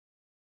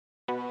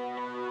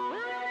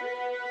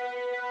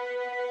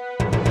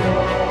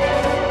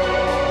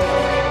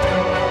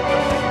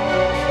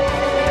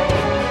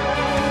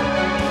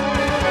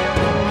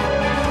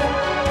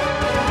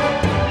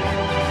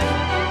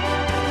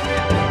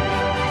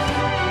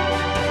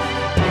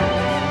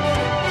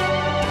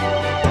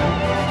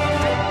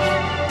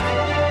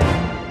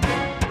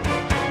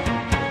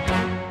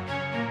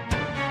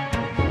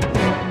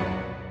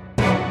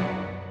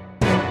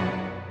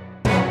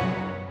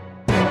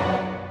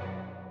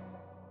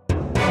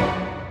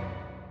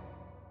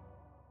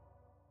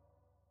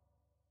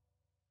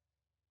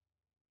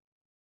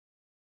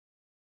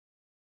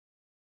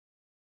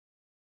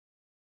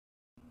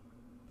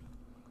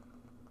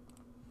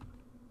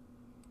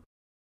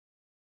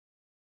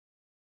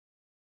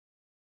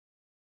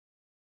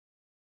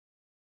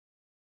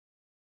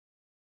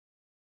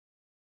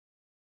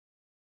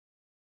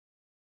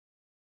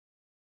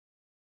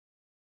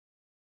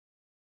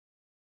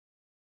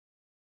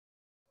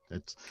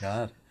It's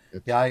God.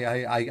 it's Yeah,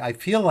 I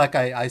feel like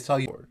I saw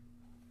you.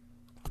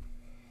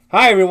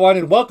 Hi, everyone,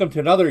 and welcome to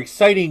another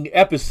exciting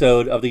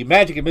episode of the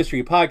Magic and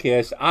Mystery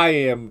Podcast. I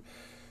am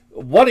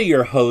one of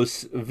your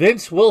hosts,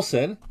 Vince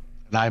Wilson,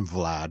 and I'm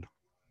Vlad.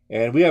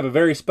 and we have a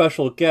very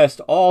special guest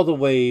all the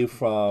way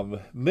from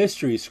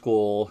Mystery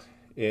School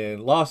in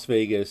Las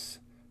Vegas,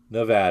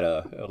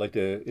 Nevada. I'd like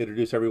to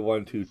introduce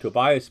everyone to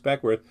Tobias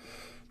Beckworth.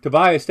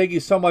 Tobias, thank you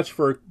so much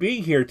for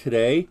being here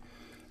today.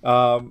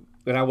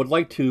 And I would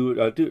like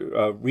to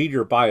read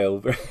your bio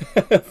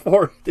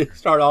for to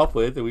start off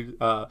with.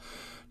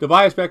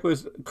 Tobias Beck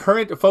was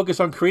current focus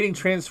on creating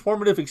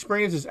transformative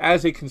experiences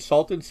as a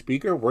consultant,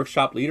 speaker,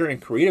 workshop leader,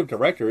 and creative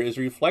director is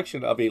a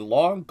reflection of a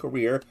long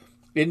career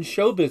in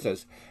show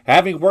business,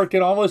 having worked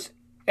in almost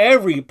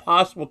every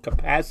possible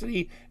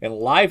capacity in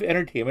live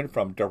entertainment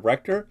from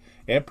director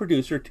and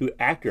producer to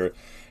actor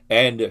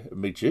and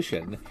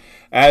magician,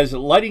 as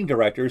lighting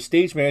director,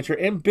 stage manager,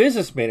 and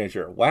business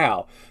manager.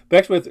 Wow.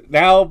 Beckwith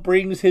now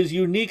brings his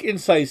unique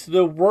insights to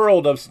the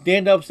world of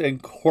stand-ups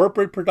and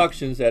corporate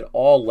productions at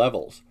all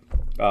levels.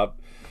 Uh,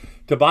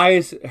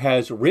 Tobias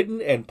has written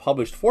and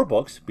published 4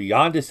 books: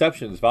 Beyond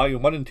Deceptions,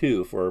 Volume 1 and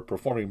 2, for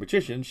performing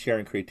magicians,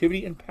 sharing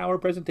creativity and power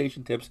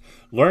presentation tips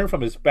learned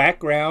from his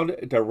background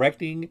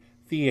directing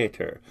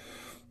theater.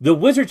 The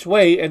Wizard's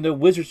Way and the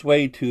Wizard's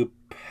Way to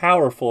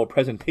Powerful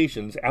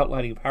Presentations,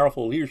 outlining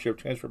powerful leadership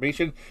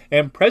transformation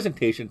and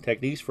presentation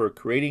techniques for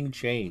creating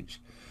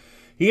change.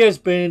 He has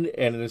been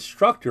an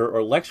instructor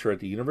or lecturer at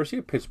the University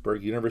of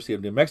Pittsburgh, University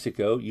of New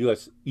Mexico,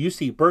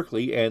 UC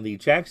Berkeley, and the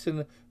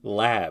Jackson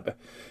Lab,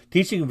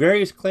 teaching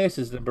various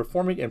classes in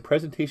performing and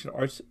presentation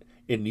arts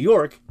in New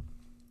York.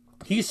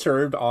 He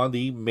served on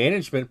the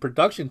management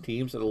production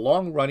teams of the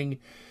long-running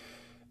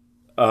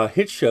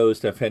hit shows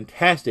The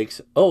Fantastics,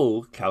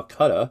 Oh,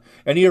 Calcutta,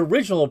 and the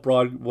original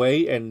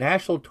Broadway and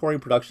national touring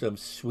production of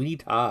Sweeney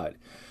Todd.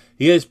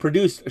 He has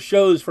produced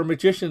shows for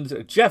magicians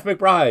Jeff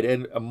McBride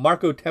and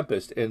Marco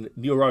Tempest in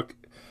New York,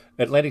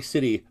 Atlantic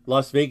City,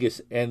 Las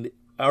Vegas, and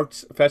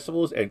arts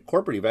festivals and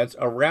corporate events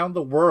around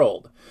the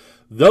world.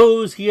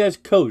 Those he has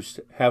coached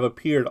have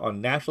appeared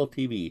on national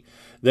TV,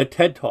 the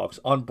TED Talks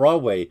on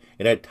Broadway,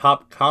 and at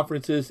top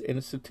conferences and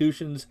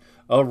institutions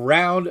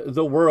around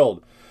the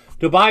world.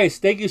 Tobias,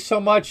 thank you so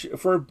much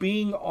for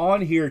being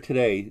on here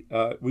today.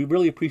 We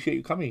really appreciate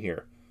you coming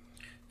here.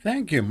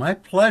 Thank you. My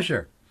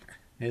pleasure.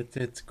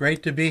 It's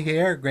great to be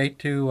here. Great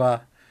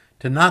to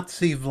not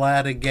see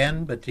Vlad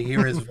again, but to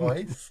hear his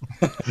voice.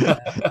 And, to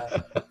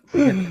get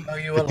to know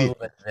you a the little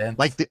bit, Vince.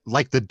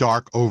 like the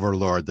dark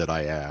overlord that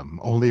I am.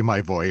 Only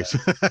my voice.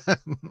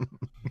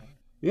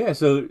 Yeah,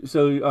 so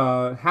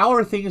how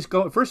are things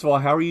going? First of all,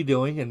 how are you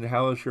doing, and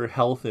how is your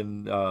health?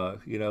 And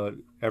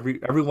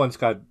everyone's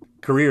got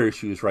career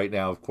issues right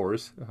now, of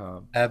course.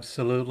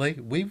 Absolutely.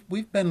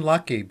 We've been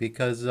lucky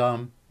because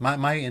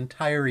my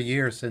entire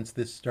year since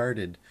this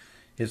started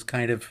is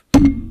kind of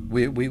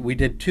we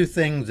did two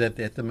things at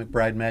the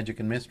McBride Magic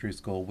and Mystery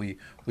School. We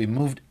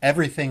moved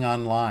everything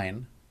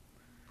online,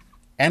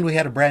 and we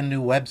had a brand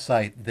new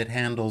website that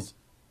handles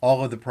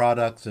all of the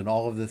products and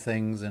all of the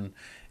things, and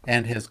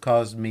has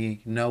caused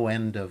me no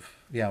end of,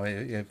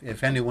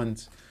 if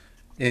anyone's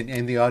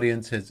in the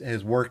audience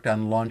has worked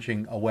on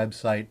launching a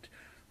website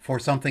for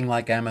something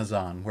like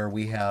Amazon, where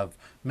we have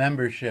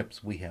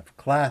memberships, we have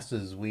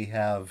classes, we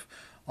have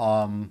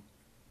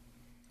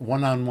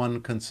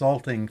one-on-one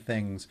consulting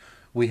things,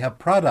 we have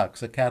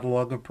products, a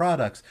catalog of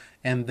products,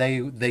 and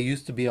they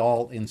used to be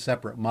all in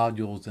separate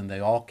modules, and they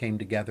all came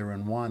together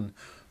in one,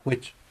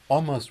 which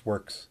almost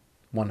works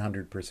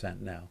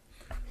 100% now.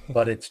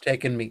 But it's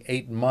taken me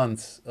 8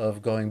 months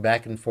of going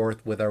back and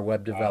forth with our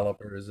web Wow.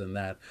 developers and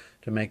that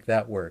to make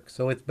that work.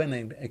 So it's been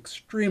an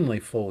extremely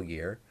full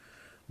year.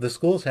 The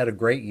school's had a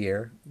great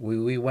year.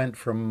 We went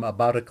from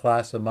about a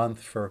class a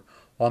month for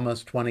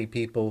almost 20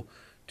 people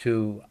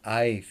to,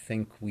 I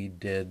think we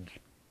did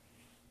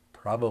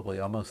probably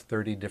almost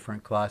 30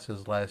 different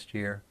classes last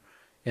year.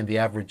 And the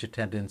average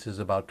attendance is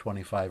about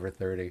 25 or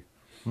 30.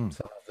 Hmm.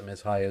 Some of them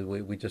as high as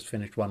we just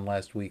finished one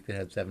last week that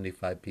had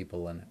 75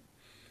 people in it.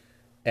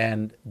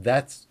 And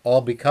that's all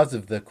because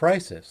of the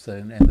crisis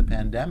and the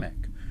pandemic.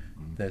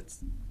 That's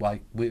why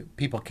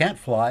people can't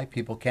fly,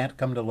 people can't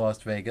come to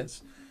Las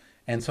Vegas.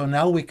 And so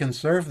now we can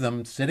serve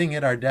them sitting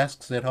at our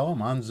desks at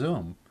home on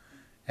Zoom.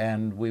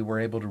 And we were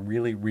able to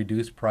really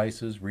reduce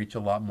prices, reach a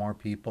lot more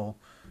people.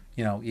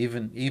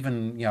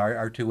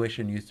 Our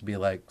tuition used to be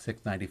like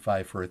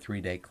 $6.95 for a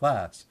 3-day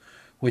class,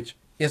 which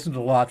isn't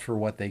a lot for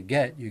what they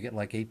get. You get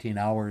like 18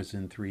 hours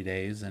in 3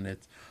 days,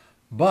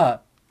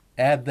 but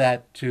add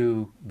that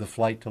to the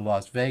flight to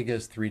Las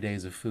Vegas, 3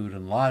 days of food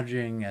and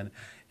lodging, and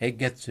it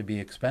gets to be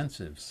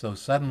expensive. So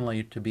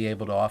suddenly, to be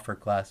able to offer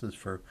classes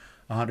for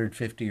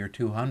 150 or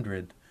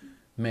 200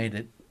 made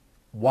it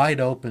wide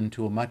open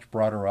to a much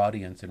broader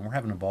audience, and we're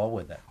having a ball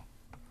with it.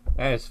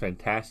 That is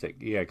fantastic.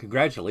 Yeah,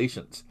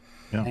 congratulations.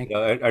 Yeah. Thank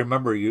I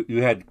remember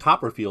you had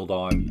Copperfield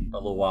on a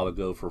little while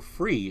ago for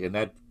free, and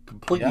that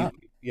you.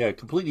 Yeah.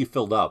 completely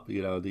filled up.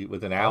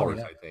 Within Oh, hours,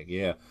 yeah. I think.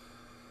 Yeah.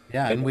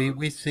 Yeah, and And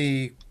we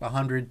see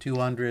 100,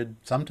 200,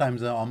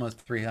 sometimes almost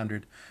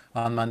 300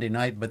 on Monday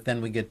night, but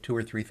then we get 2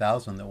 or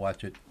 3,000 that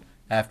watch it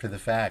after the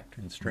fact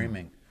and Mm.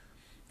 streaming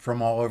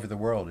from all over the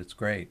world. It's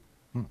great.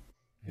 Mm.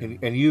 You know.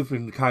 and you've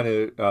been kind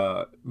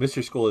of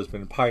Mr. School has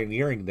been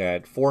pioneering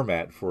that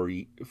format for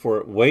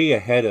way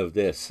ahead of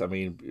this. I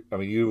mean,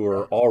 you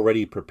were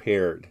already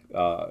prepared,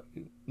 not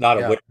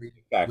Yeah, aware of the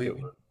fact we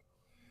that we're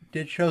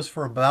did shows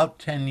for about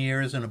 10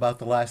 years and about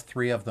the last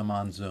 3 of them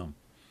on Zoom.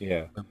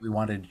 yeah But we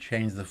wanted to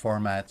change the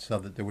format so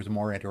that there was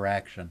more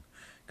interaction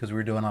because we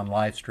were doing on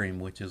live stream,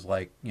 which is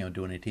like,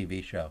 doing a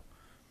TV show.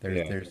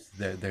 yeah.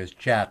 There's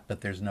chat,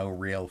 but there's no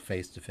real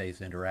face-to-face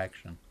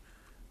interaction.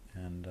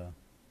 And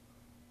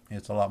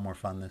it's a lot more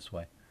fun this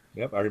way.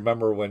 Yep, I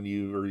remember when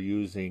you were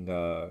using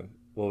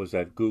what was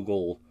that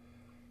Google,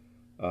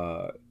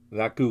 uh,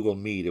 not Google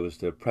Meet. It was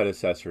the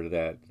predecessor to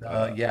that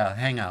Yeah,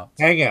 Hangouts.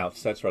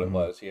 Hangouts. That's what it Mm.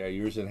 was. Yeah,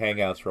 you were using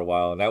Hangouts for a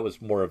while, and that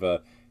was more of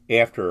a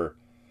after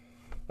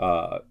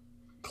uh,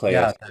 Yeah,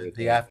 class sort of the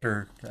thing.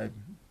 after,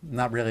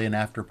 not really an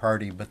after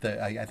party, but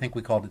I think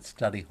we called it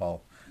study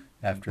hall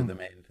after Mm. the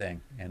main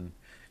thing, and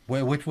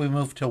which we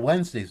moved to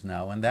Wednesdays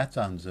now, and that's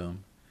on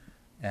Zoom.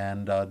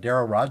 And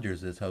Daryl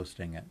Rogers is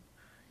hosting it.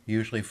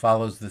 Usually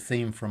follows the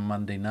theme from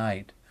Monday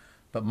night,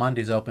 but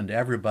Monday's open to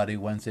everybody.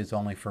 Wednesday's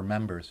only for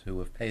members who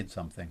have paid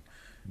something,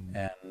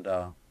 and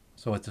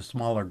so it's a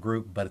smaller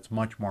group, but it's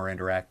much more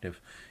interactive.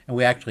 And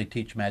we actually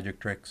teach magic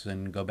tricks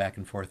and go back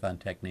and forth on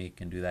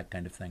technique and do that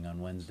kind of thing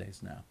on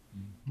Wednesdays now.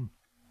 Mm.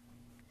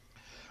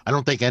 I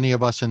don't think any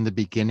of us in the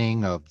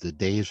beginning of the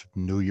days of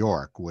New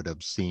York would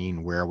have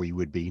seen where we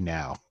would be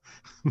now.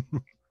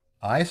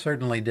 I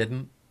certainly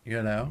didn't,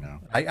 You know.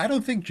 I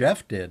don't think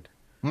Jeff did.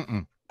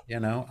 Mm-mm.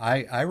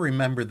 I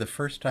remember the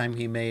first time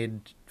he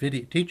made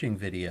teaching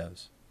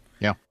videos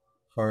Yeah.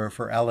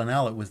 for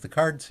L&L. It was the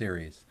card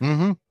series.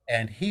 Mm-hmm.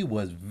 And he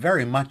was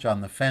very much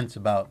on the fence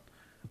about,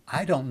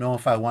 I don't know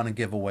if I want to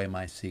give away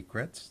my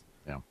secrets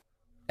Yeah.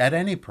 at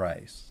any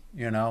price,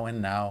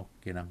 and now,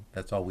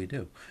 that's all we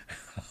do.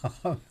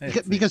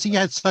 Because he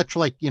had such,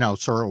 like,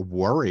 sort of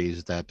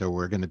worries that there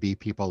were going to be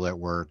people that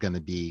were going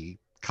to be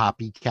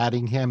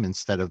copycatting him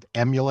instead of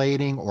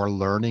emulating or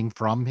learning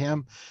from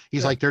him.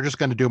 He's Sure. like, they're just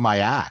going to do my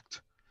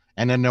act.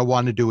 And then they'll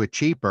want to do it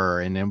cheaper.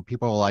 And then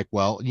people are like,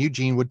 well,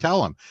 Eugene would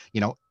tell him,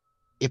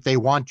 if they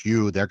want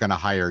you, they're going to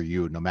hire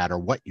you no matter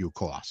what you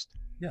cost.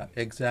 Yeah,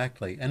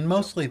 exactly. And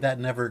mostly that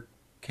never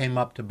came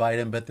up to bite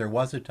him, but there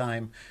was a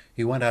time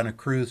he went on a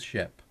cruise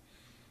ship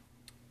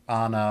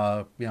on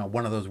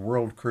one of those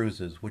world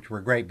cruises, which were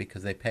great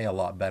because they pay a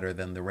lot better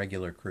than the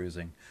regular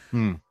cruising.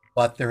 Hmm.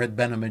 But there had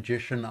been a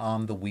magician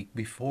on the week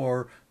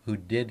before who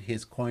did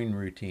his coin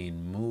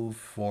routine move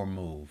for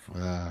move.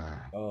 Uh,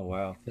 Oh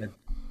wow. Said,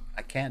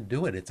 I can't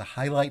do it. It's a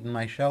highlight in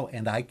my show,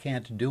 and I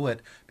can't do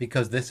it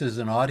because this is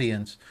an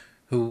audience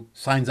who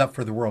signs up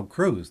for the world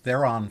cruise.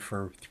 They're on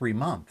for 3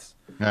 months.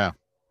 yeah.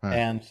 Huh.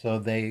 And so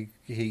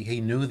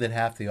he knew that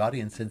half the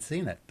audience had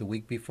seen it the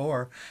week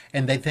before,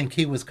 and they think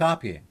he was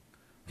copying,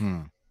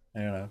 Hmm.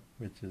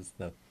 which is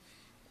the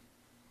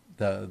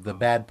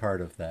bad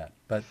part of that.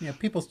 But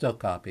people still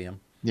copy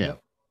him. Yeah.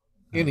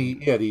 And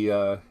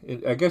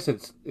I guess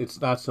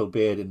it's not so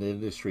bad in the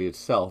industry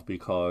itself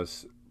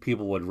because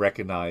people would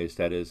recognize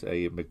that as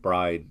a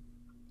McBride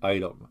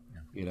item,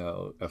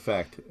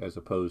 effect as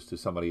opposed to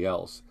somebody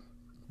else.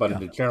 But in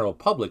Yeah. the general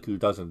public who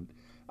doesn't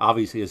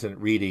obviously isn't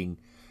reading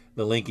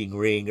the Linking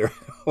Ring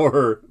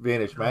or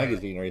Vanish Right.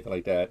 magazine or anything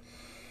like that,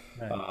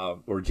 Right.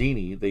 or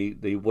Genie,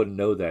 they wouldn't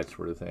know that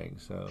sort of thing.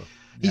 So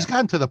He's Yeah.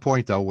 gotten to the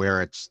point though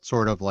where it's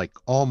sort of like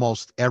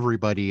almost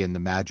everybody in the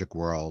magic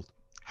world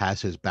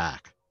has his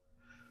back.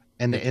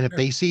 It's And if true.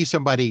 they see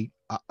somebody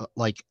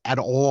like at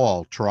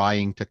all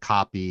trying to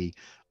copy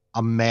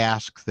a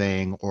mask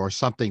thing or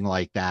something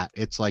like that,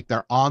 it's like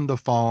they're on the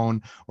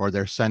phone or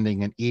they're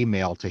sending an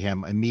email to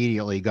him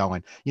immediately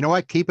going, you know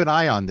what, keep an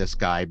eye on this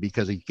guy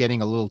because he's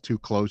getting a little too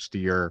close to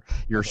your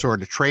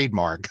sort of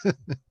trademark.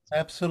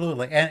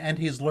 Absolutely. And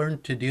he's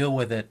learned to deal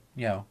with it.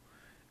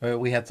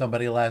 We had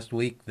somebody last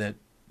week that,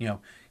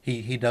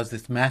 he does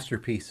this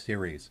masterpiece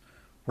series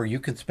where you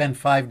can spend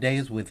 5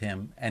 days with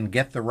him and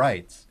get the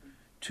rights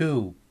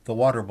to the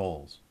water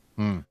bowls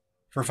Hmm.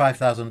 for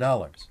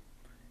 $5,000.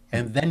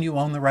 And then you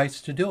own the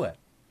rights to do it.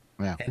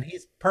 Yeah. And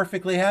he's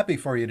perfectly happy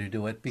for you to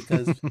do it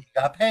because he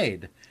got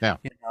paid, Yeah.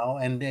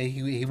 and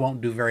he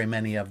won't do very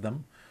many of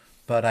them.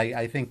 But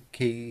I think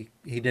he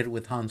did it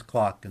with Hans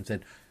Klock and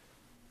said,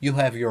 you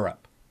have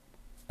Europe.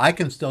 I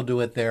can still do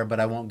it there, but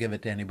I won't give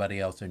it to anybody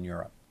else in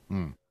Europe.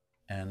 Hmm.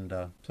 And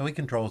so he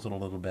controls it a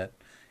little bit.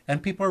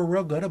 And people are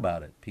real good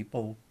about it.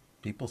 People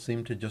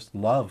seem to just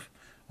love,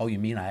 oh, you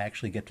mean I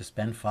actually get to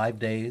spend 5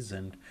 days?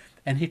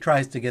 And he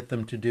tries to get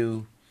them to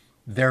do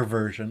their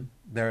version.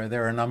 There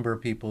are a number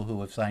of people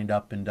who have signed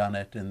up and done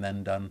it and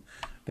then done.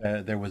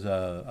 There was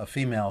a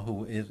female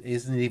who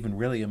isn't even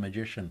really a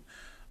magician,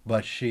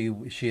 but she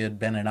had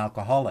been an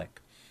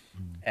alcoholic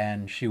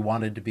and she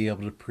wanted to be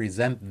able to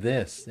present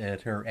this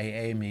at her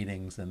AA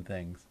meetings and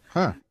things.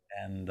 Huh.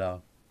 And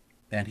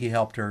and he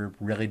helped her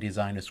really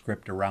design a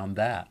script around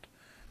that,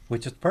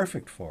 which is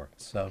perfect for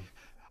it. So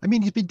I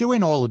mean, he's been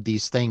doing all of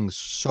these things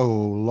so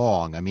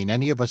long. I mean,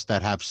 any of us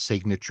that have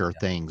signature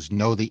things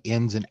know the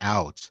ins and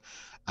outs,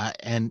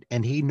 and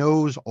he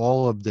knows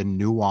all of the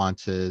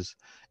nuances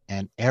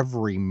and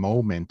every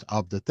moment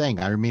of the thing.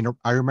 I mean,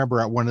 I remember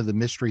at one of the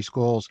mystery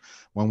schools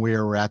when we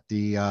were at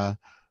the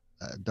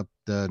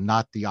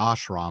not the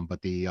ashram,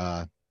 but the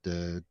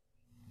the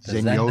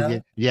Zen yoga,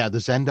 Zendo, yeah, the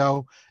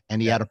Zendo,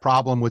 and he yeah, had a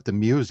problem with the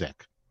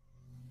music,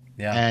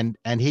 yeah,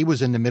 and he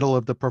was in the middle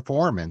of the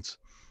performance,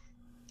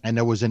 and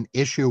there was an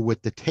issue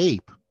with the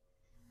tape,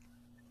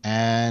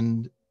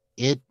 and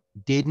it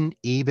didn't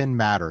even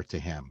matter to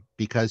him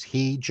because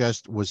he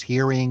just was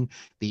hearing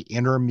the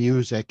inner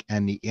music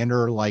and the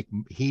inner, like,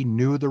 he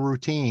knew the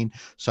routine.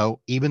 So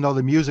even though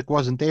the music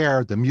wasn't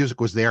there, the music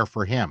was there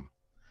for him,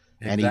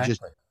 and he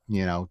just, exactly.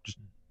 just,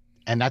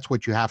 and that's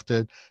what you have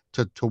to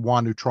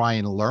want to try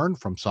and learn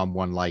from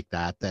someone like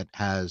that that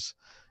has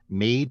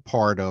made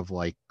part of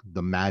like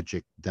the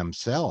magic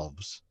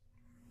themselves.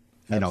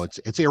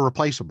 It's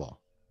irreplaceable.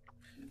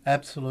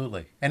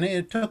 Absolutely. And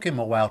it took him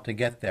a while to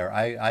get there.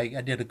 I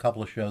did a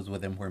couple of shows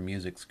with him where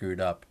music screwed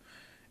up.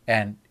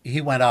 And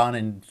he went on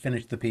and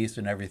finished the piece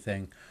and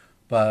everything.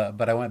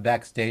 But I went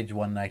backstage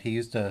one night. He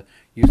used to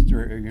you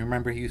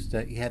remember he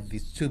had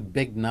these two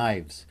big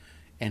knives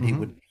and he Hmm.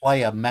 would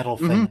play a metal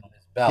Hmm. thing on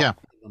his belt Yeah.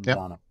 with them Yep.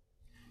 on him.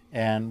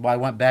 And I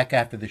went back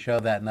after the show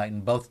that night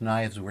and both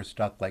knives were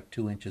stuck like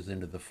 2 inches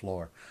into the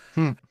floor.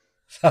 Hmm.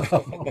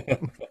 So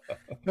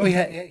no, he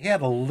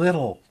had a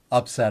little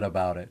upset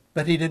about it,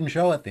 but he didn't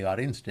show it. The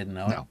audience didn't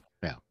know it, No.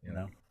 Yeah. you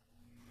know.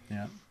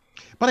 Yeah.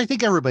 But I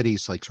think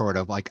everybody's like sort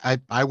of like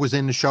I was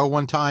in the show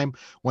one time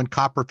when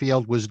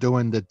Copperfield was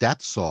doing the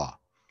death saw,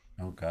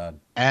 Oh God.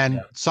 and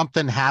Yeah.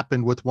 something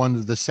happened with one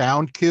of the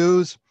sound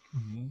cues,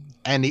 Mhm.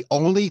 and the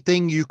only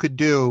thing you could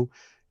do,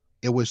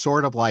 it was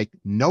sort of like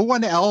no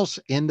one else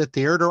in the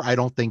theater I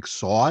don't think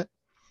saw it,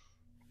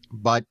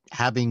 but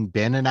having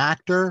been an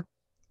actor,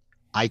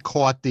 I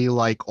caught the,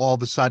 like, all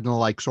of a sudden,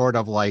 like, sort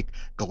of like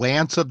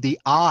glance of the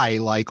eye,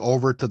 like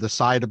over to the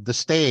side of the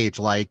stage,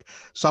 like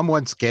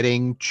someone's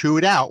getting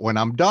chewed out when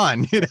I'm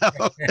done, you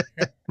know?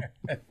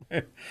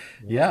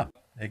 Yeah,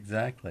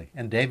 exactly.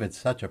 And David's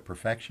such a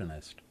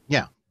perfectionist.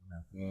 Yeah.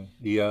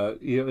 Yeah.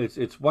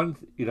 It's one,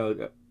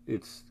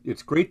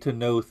 it's great to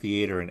know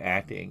theater and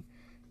acting,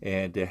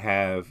 and to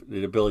have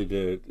the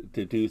ability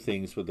to do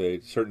things with a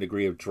certain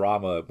degree of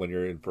drama when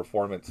you're in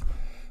performance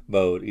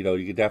mode. You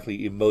can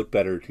definitely emote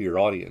better to your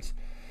audience.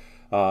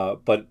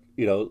 But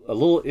a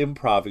little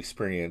improv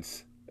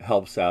experience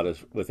helps out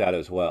with that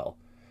as well.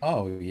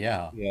 Oh,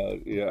 yeah.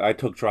 I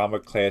took drama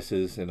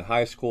classes in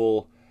high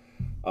school.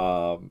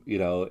 But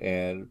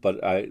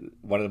I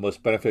one of the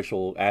most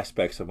beneficial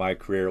aspects of my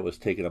career was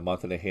taking a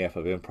month and a half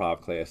of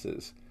improv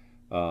classes,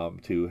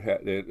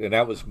 and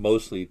that was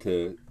mostly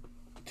to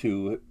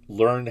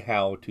learn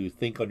how to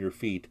think on your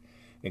feet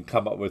and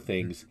come up with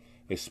things,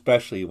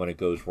 especially when it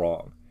goes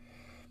wrong.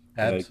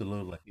 And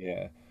Absolutely.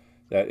 yeah,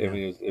 that I Yeah.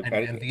 mean,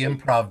 And the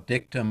improv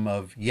dictum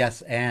of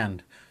yes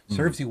and Mm.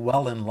 serves you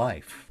well in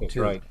life that's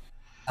too, right.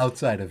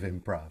 outside of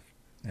improv,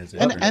 as it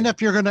And turns and out.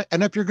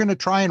 if you're gonna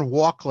try and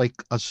walk like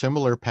a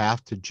similar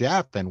path to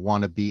Jeff and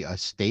want to be a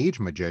stage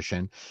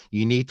magician,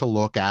 you need to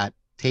look at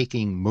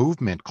taking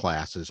movement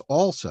classes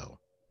also.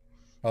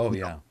 Oh,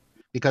 You know, yeah.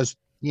 because,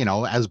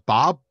 as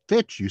Bob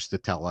Fitch used to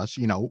tell us,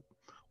 Yeah.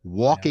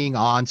 walking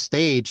on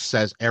stage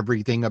says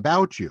everything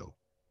about you, you know.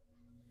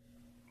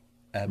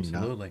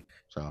 Absolutely.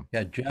 So,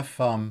 Yeah, Jeff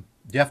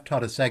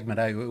taught a segment.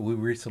 We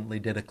recently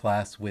did a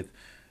class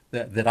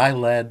that I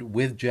led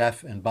with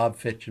Jeff and Bob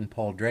Fitch and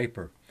Paul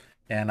Draper,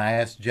 and I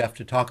asked Jeff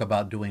to talk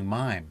about doing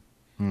mime,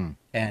 hmm,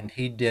 and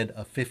he did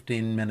a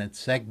 15-minute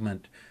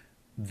segment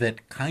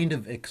that kind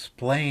of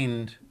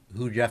explained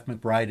who Jeff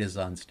McBride is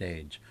on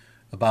stage,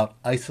 about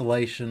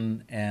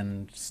isolation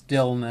and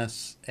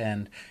stillness,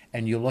 and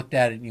you looked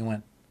at it and you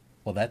went,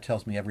 well, that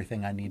tells me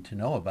everything I need to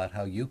know about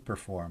how you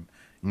perform.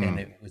 And hmm,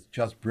 it was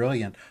just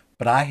brilliant.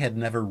 But I had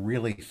never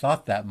really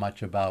thought that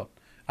much about.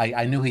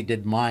 I knew he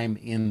did mime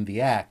in the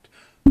act,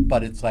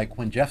 but it's like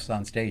when Jeff's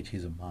on stage,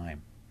 he's a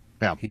mime.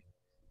 yeah. He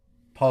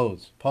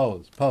pose,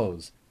 pose,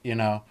 pose,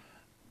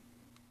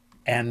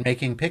 and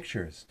making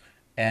pictures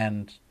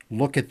and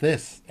look at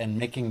this and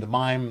making the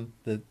mime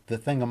the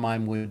thing a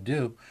mime would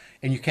do,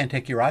 and you can't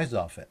take your eyes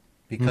off it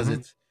because Hmm.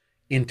 it's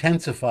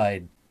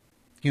intensified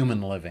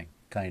human living,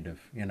 kind of,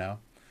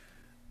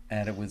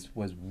 and it was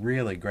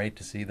really great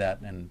to see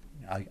that. And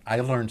I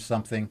learned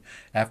something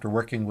after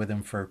working with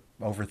him for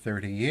over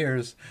 30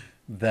 years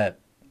that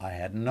I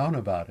hadn't known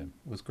about him.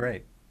 It was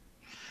great.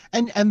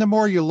 And the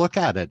more you look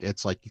at it,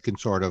 it's like you can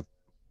sort of,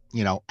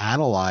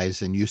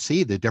 analyze, and you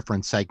see the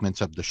different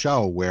segments of the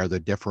show where the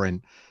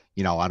different,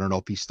 I don't know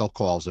if he still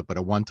calls it, but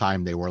at one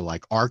time they were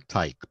like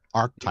Mhm.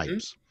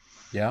 archetypes,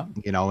 Yeah.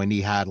 and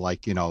he had,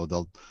 like,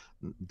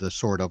 the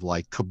sort of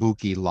like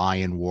kabuki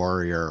lion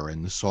warrior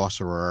and the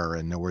sorcerer,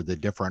 and there were the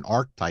different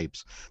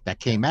archetypes that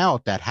Yeah. came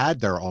out that had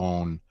their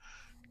own,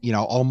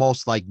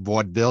 almost like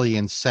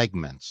vaudevillian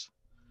segments,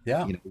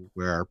 Yeah.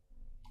 where,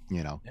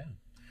 you know Yeah.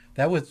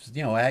 That was,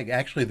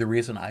 actually the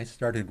reason I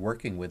started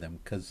working with him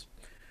because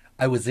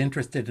I was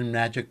interested in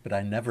magic, but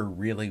I never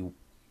really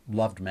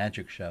loved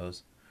magic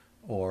shows,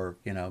 or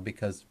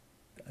because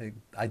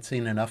I'd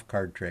seen enough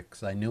card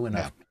tricks, I knew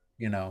Yeah.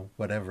 enough,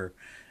 whatever,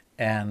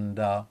 and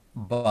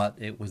but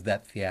it was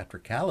that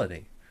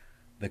theatricality,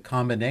 the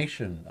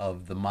combination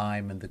of the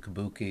mime and the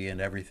kabuki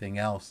and everything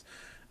else,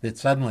 that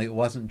suddenly it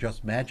wasn't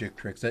just magic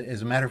tricks.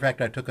 As a matter of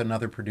fact, I took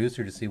another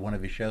producer to see one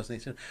of his shows, and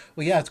they said,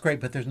 "Well, yeah, it's great,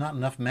 but there's not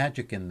enough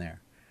magic in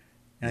there."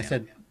 And I Yeah.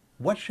 said,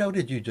 "What show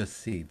did you just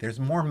see? There's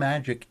more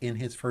magic in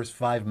his first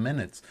 5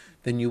 minutes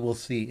than you will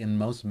see in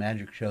most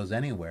magic shows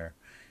anywhere.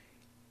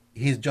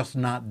 He's just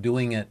not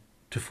doing it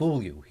to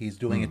fool you. He's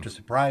doing it Mm. to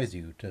surprise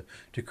you,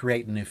 to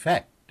create an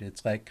effect.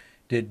 It's like,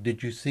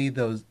 did you see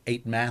those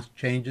 8 mask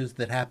changes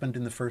that happened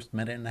in the first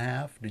minute and a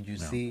half? Did you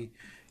No. see,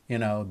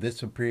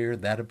 this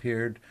appeared, that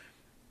appeared?"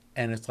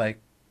 And it's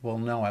like, well,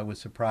 no, I was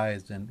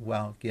surprised. And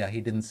well, yeah,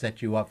 he didn't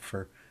set you up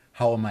for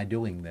how am I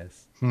doing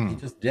this? He Hmm.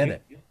 just did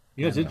it.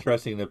 It's And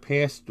interesting. The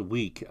past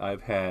week,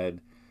 I've had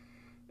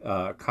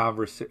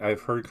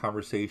I've heard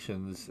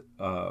conversations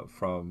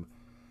from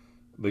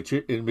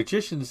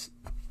magicians.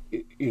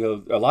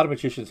 A lot of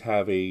magicians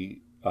have a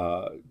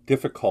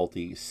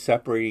difficulty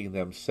separating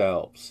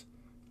themselves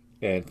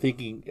and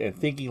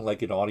thinking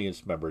like an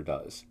audience member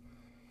does.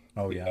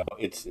 oh yeah.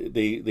 It's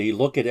they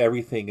look at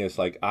everything as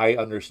like, I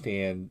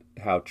understand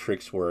how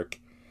tricks work,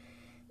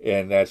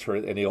 and that's for,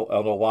 and they'll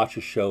watch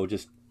a show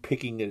just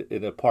picking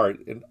it apart,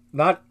 and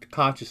not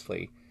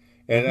consciously.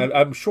 And Hmm.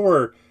 I'm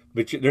sure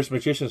there's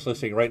magicians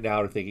listening right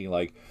now are thinking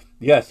like,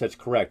 yes, that's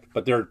correct,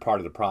 but they're part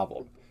of the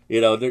problem.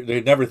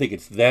 They never think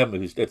it's them,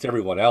 it's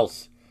everyone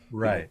else.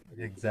 You know, Right,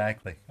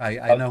 exactly. I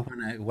uh, know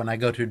when I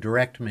go to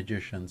direct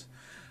magicians,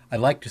 I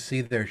like to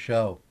see their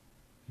show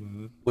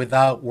mhm.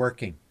 without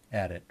working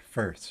at it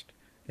first.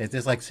 It's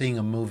just like seeing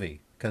a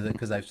movie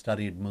because I've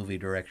studied movie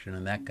direction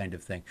and that kind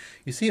of thing.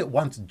 You see it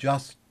once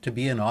just to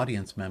be an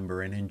audience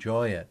member and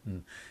enjoy it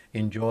and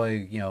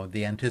enjoy,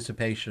 the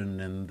anticipation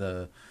and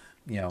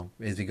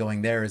is he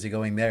going there? Is he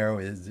going there?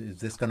 Is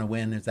this going to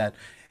win? Is that?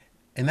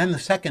 And then the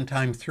second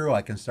time through,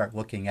 I can start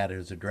looking at it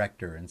as a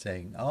director and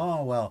saying,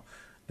 "Oh well,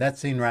 that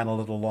scene ran a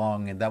little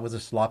long, and that was a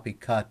sloppy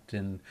cut,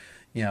 and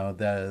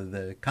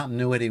the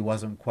continuity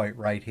wasn't quite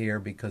right here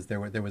because there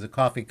was a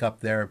coffee cup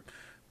there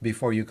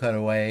before you cut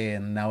away,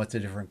 and now it's a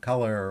different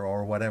color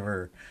or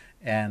whatever."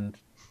 And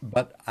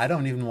but I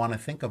don't even want to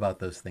think about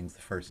those things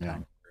the first Yeah.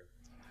 time.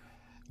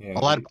 yeah,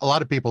 A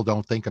lot of people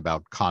don't think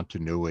about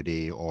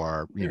continuity,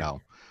 or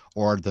Sure.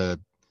 or the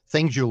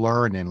things you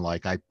learn in,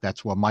 like,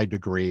 that's what my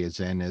degree is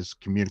in, is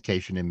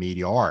communication and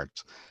media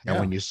arts. And Yeah.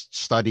 when you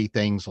study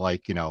things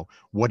like,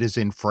 what is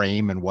in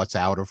frame and what's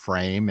out of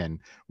frame, and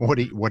what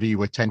do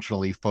you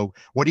intentionally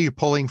what are you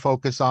pulling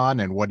focus on,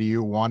 and what do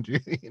you want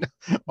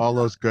all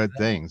Yeah. those good Exactly.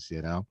 things.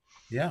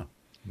 Yeah.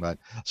 But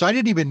so I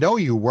didn't even know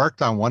you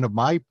worked on one of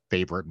my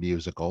favorite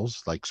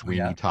musicals, like Oh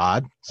yeah. Sweeney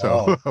Todd. So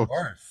Oh, of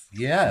course.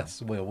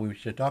 Yes. Well, we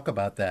should talk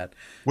about that.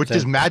 which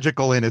is So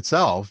magical in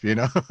itself.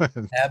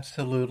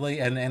 absolutely.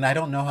 And I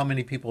don't know how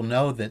many people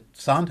know that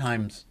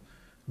Sondheim's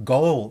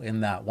goal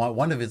in that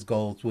one of his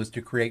goals was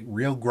to create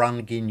real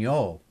Grand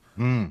Guignol,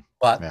 Mm,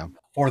 but yeah,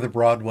 for the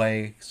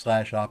Broadway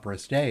slash opera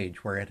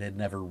stage where it had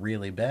never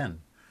really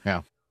been.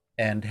 yeah.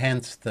 And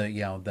hence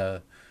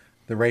the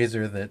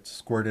razor that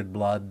squirted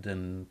blood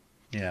and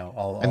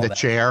And all the that,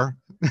 chair.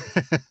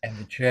 and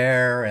the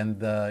chair and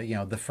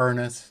the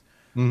furnace,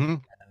 Hmm.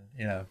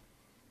 you know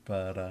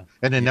but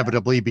And yeah.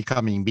 inevitably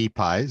becoming meat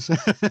pies.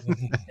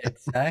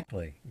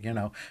 Exactly.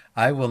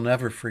 I will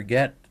never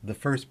forget the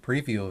first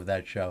preview of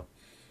that show.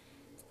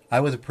 I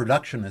was a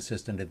production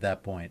assistant at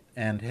that point,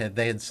 and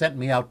they had sent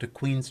me out to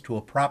Queens to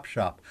a prop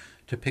shop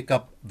to pick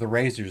up the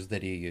razors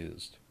that he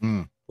used,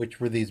 Mm, which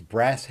were these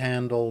brass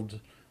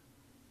handled,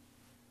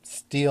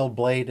 steel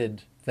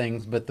bladed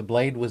things, but the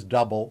blade was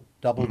doubled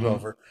hmm.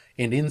 over,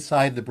 and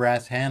inside the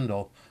brass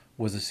handle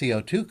was a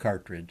CO2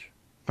 cartridge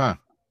Huh.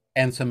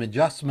 and some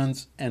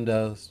adjustments and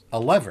a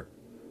lever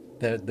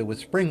that was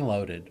spring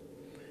loaded,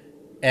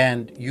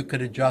 and you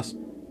could adjust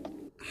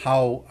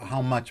how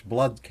much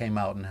blood came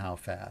out and how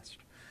fast.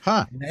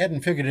 Huh. And they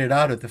hadn't figured it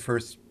out at the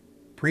first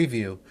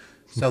preview,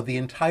 so the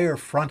entire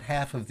front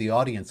half of the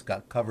audience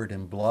got covered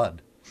in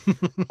blood.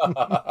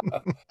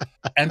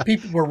 And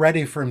people were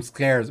ready for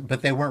scares,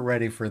 but they weren't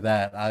ready for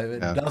that.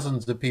 Yeah.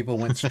 Dozens of people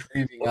went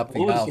streaming what, up the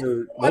what was aisle.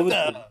 their What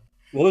the?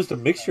 what was the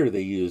mixture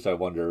they used? I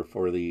wonder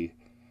for the.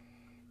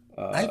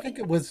 I Uh, think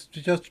it was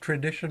just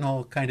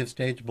traditional kind of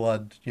stage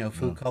blood,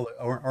 food Mm, color,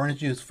 orange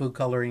juice, food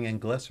coloring, and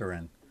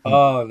glycerin. mm,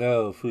 oh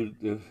no, food.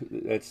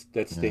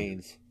 That yeah.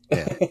 stains.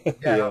 Yeah.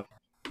 Yeah, Yeah.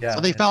 So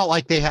yeah, they felt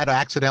like they had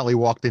accidentally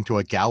walked into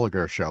a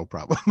Gallagher show,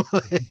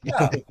 probably.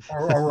 yeah.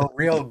 Or a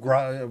real,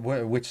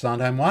 which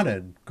Sondheim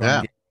wanted,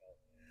 Yeah. Grunge.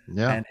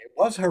 Yeah. And it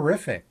was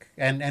horrific,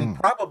 and Mm,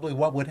 probably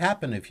what would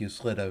happen if you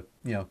slit a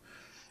throat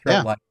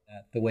yeah. like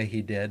that the way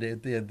he did.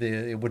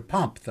 It would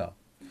pump though.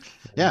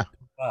 It Yeah. would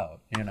pump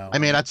about, you know. I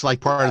mean, And that's like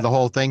part of the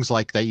whole things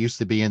like that used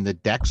to be in the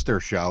Dexter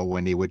show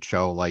when he would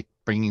show like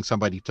bringing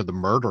somebody to the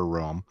murder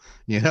room,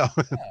 you know.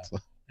 yeah,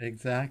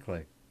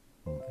 exactly.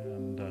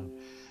 And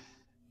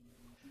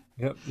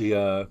Yep.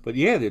 But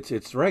yeah,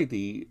 it's right.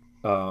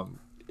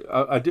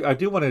 I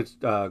do want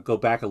to go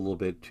back a little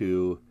bit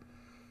to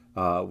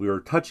we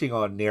were touching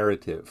on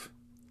narrative.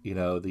 You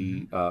know,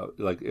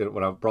 Mhm.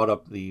 when I brought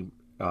up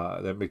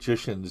that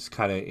magicians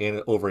kind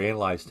of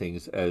overanalyze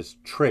things as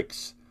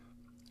tricks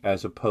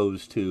as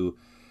opposed to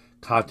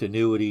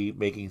continuity,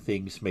 making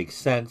things make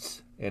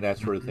sense, and that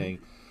sort of Mhm. thing.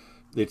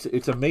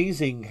 It's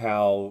amazing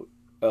how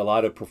a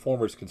lot of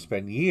performers can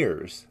spend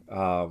years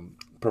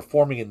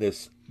performing in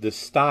this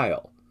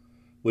style,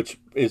 which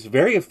is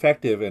very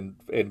effective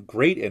and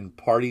great in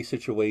party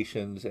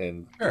situations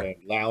sure. and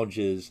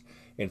lounges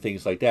and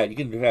things like that. You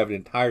can have an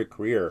entire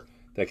career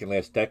that can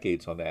last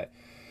decades on that.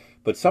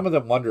 But some of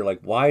them wonder, like,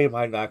 why am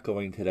I not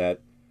going to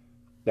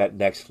that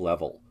next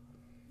level?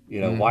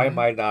 You know, why am Hmm.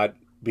 I not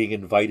being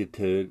invited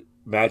to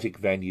magic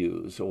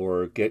venues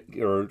or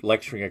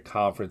lecturing at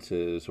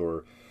conferences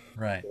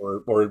Right.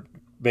 or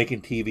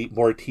making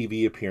more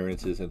TV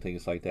appearances and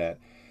things like that?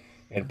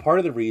 And part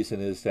of the reason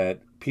is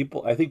that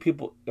I think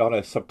people on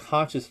a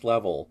subconscious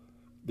level,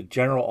 the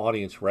general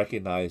audience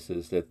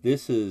recognizes that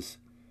this is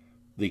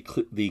the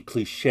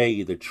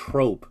cliche, the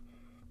trope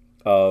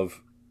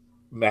of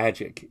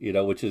magic, you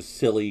know, which is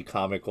silly,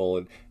 comical,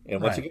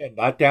 and once Right. again,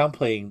 not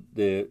downplaying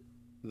the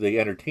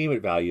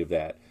entertainment value of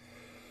that,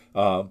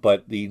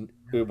 but the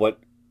what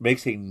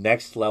makes a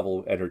next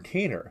level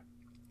entertainer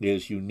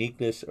is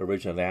uniqueness,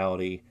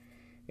 originality,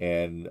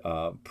 and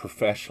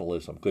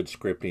professionalism, good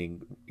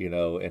scripting, you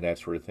know, and that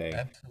sort of thing,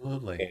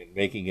 Absolutely. and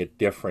making it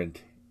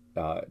different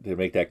to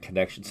make that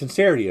connection.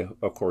 Sincerity,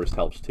 of course,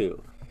 helps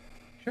too.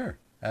 Sure.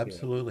 You know,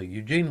 Absolutely.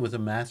 Eugene was a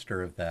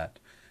master of that.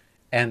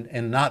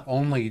 And not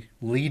only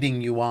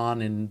leading you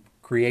on and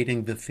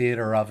creating the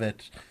theater of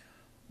it,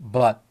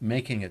 but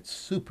making it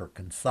super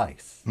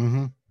concise.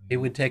 Mhm. He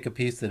would take a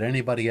piece that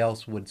anybody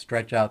else would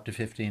stretch out to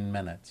 15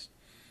 minutes,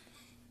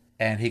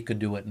 and he could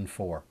do it in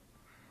 4.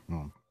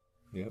 Mm.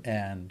 yep.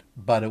 And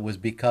but it was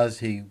because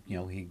he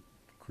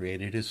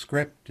created his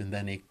script, and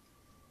then he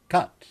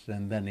cut,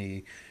 and then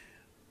he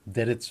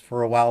did it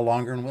for a while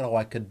longer, and well,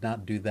 I could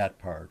not do that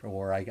part,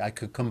 or I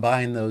could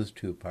combine those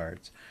two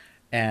parts.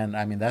 And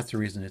I mean, that's the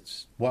reason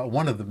it's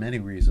one of the many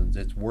reasons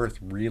it's worth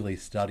really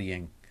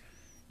studying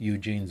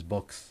Eugene's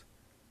books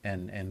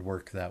and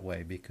work that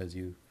way, because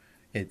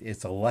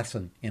it's a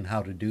lesson in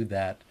how to do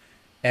that.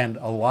 And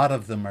a lot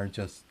of them are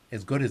just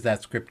as good as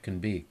that script can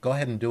be. Go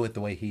ahead and do it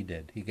the way he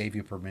did. He gave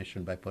you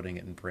permission by putting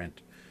it in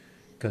print,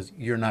 because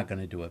you're not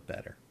going to do it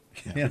better.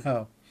 Yeah. you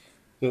know?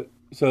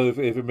 So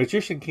if a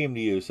magician came to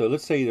you, so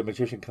let's say the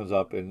magician comes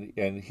up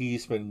and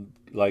he's been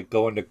like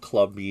going to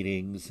club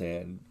meetings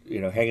and you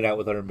know hanging out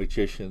with other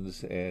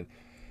magicians and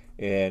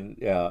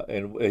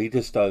he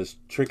just does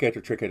trick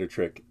after trick after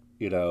trick,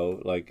 you know,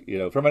 like you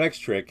know from an X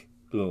trick,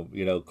 boom,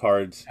 you know,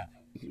 cards,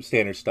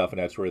 standard stuff and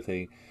that sort of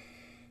thing.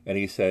 And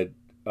he said,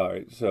 all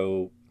right,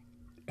 so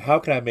how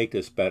can I make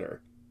this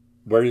better?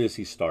 Where does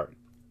he start?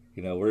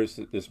 You know, where does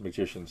this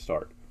magician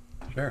start?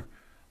 Sure.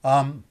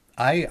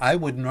 I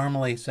would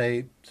normally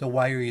say, so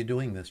why are you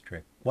doing this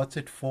trick? What's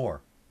it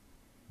for?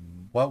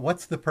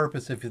 What's the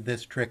purpose of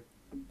this trick,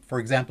 for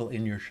example,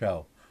 in your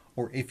show?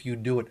 Or if you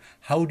do it,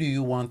 how do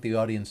you want the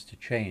audience to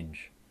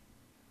change?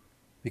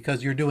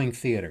 Because you're doing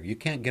theater. You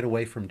can't get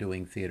away from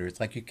doing theater. It's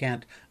like you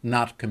can't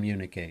not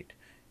communicate.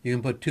 You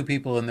can put two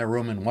people in their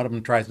room and one of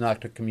them tries not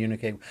to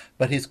communicate,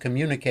 but he's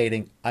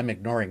communicating, I'm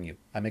ignoring you.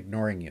 I'm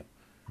ignoring you.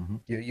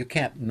 Mhm. You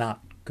can't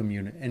not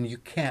communicate, and you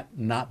can't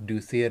not do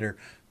theater,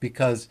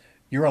 because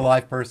you're a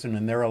live person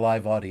and they're a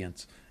live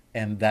audience,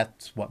 and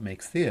that's what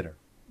makes theater.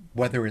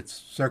 Whether it's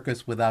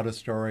circus without a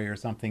story or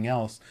something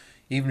else,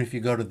 even if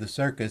you go to the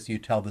circus, you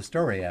tell the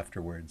story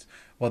afterwards.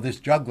 Well, this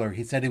juggler,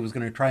 he said he was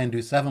going to try and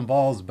do 7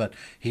 balls, but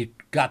he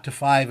got to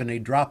 5 and he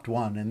dropped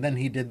one, and then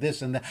he did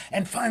this and that,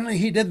 and finally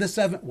he did the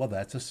 7. Well,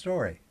 that's a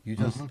story. You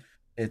just Mhm.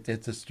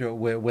 it's a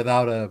story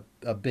without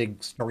a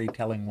big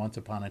storytelling once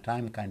upon a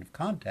time kind of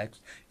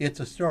context. It's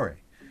a story.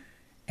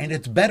 And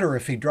it's better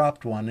if he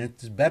dropped one.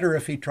 It's better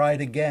if he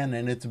tried again,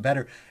 and it's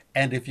better.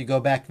 And if you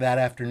go back that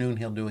afternoon,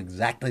 he'll do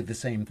exactly the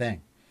same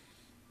thing,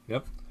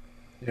 Yep.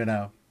 you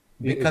know,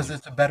 It's because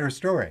it's a better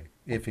story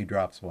if he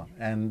drops one.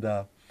 And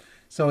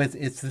so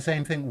it's the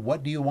same thing.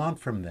 What do you want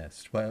from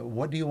this?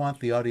 What do you want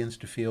the audience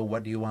to feel?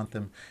 What do you want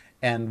them?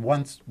 And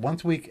once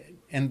we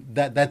and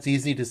that's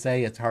easy to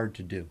say. It's hard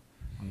to do.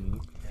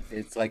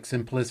 It's like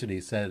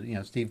simplicity said.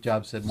 Steve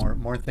Jobs said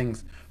more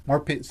things.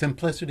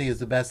 Simplicity is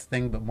the best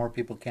thing, but more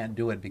people can't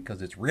do it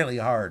because it's really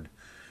hard.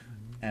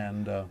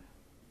 And I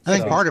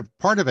think it's so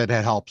part of it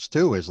that helps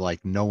too is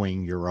like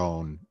knowing your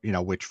own,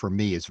 which for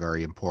me is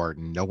very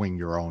important, knowing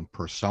your own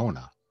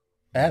persona.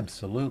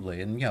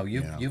 absolutely. And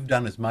you've Yeah. you've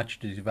done as much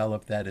to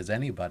develop that as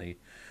anybody.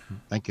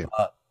 Thank you.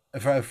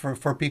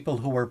 For people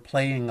who are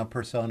playing a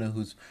persona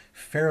who's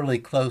fairly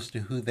close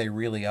to who they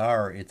really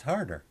are, it's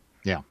harder.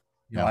 Yeah.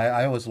 You know,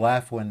 I always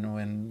laugh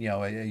when you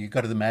know you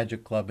go to the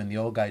Magic Club and the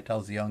old guy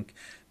tells the young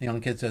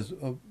kid says,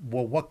 "Oh,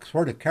 well, what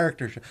sort of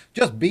character should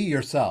just be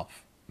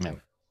yourself." Yeah.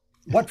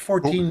 What Who-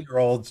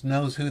 14-year-olds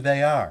knows who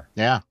they are?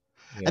 yeah.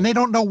 Yeah. And they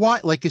don't know why,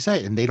 like you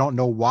say, and they don't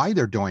know why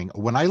they're doing.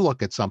 When I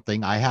look at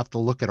something, I have to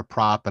look at a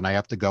prop and I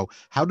have to go,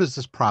 how does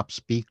this prop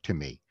speak to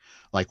me?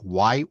 Like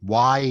why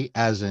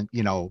as an,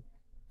 an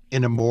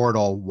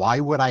immortal,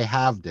 why would I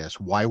have this?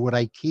 Why would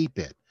I keep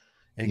it?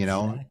 You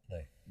know?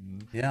 Exactly.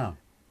 Mhm. Yeah.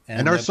 And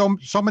And there's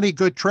so many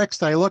good tricks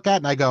that I look at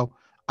and I go,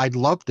 I'd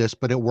love this,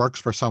 but it works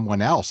for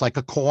someone else, like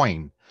a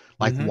coin.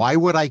 Like, mhm, why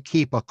would I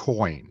keep a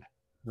coin?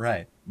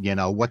 right.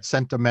 What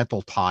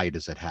sentimental tie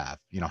does it have?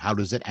 How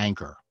does it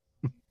anchor?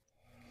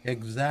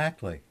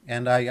 Exactly.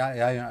 And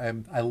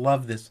I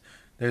love this.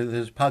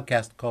 There's a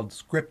podcast called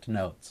Script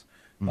Notes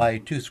Mm, by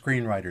two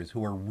screenwriters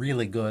who are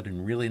really good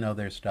and really know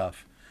their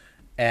stuff.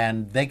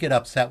 And they get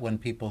upset when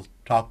people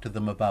talk to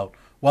them about,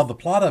 well, the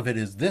plot of it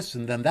is this,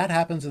 and then that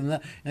happens, and then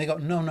and they go,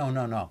 no, no,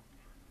 no, no.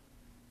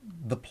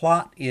 The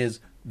plot is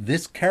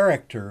this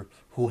character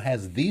who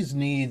has these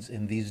needs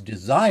and these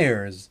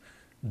desires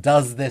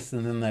does this,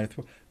 and then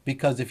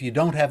because if you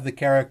don't have the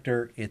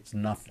character, it's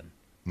nothing.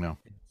 no.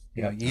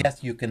 You know,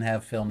 yes, you can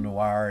have film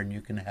noir and you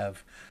can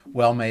have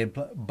well made,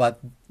 but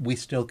we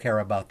still care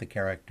about the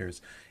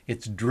characters.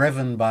 It's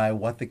driven by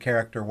what the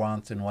character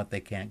wants and what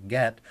they can't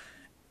get.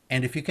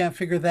 And if you can't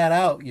figure that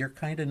out, you're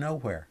kind of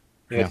nowhere.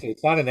 Yeah, Yeah.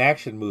 it's not an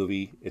action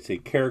movie. It's a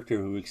character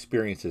who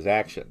experiences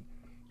action.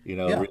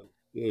 Yeah.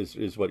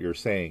 Is what you're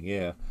saying.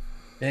 Yeah.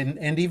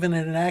 And even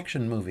in an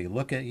action movie,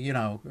 look at,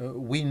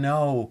 we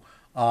know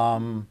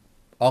all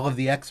of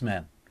the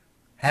X-Men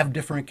have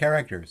different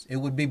characters. It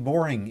would be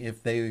boring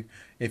if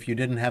you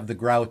didn't have the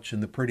Grouch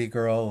and the pretty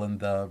girl and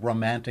the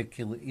romantic,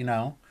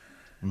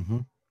 Hmm.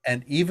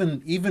 and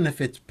even if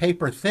it's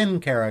paper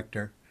thin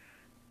character,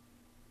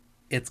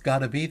 it's got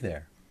to be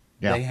there.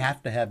 Yeah. They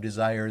have to have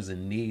desires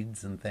and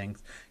needs and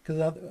things because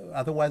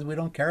otherwise we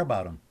don't care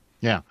about them.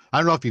 Yeah. I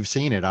don't know if you've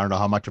seen it. I don't know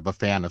how much of a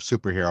fan of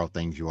superhero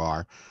things you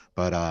are,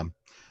 but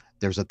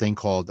there's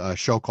a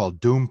show called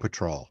Doom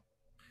Patrol.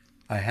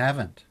 I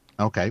haven't.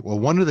 Okay. Well,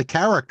 one of the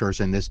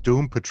characters in this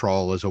Doom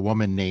Patrol is a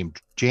woman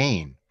named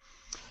Jane.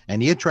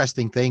 And the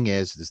interesting thing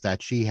is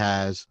that she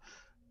has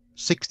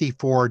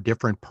 64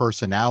 different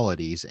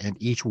personalities, and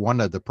each one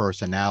of the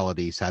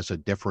personalities has a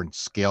different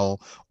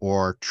skill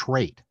or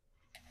trait.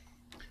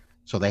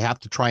 So they have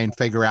to try and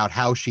figure out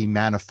how she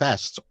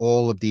manifests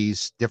all of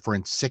these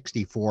different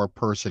 64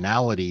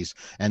 personalities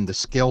and the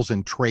skills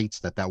and traits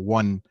that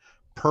one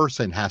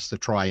person has to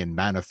try and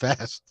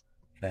manifest.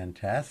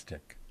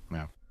 Fantastic.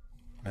 Yeah.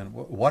 And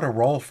what a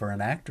role for an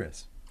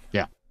actress.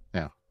 Yeah.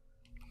 Yeah.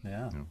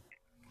 Yeah. Yeah.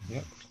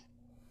 Yep.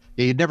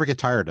 Yeah, you'd never get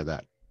tired of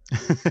that.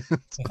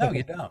 No,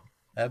 you don't.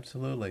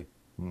 Absolutely.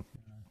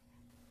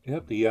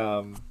 Yep.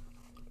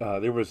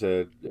 There was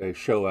a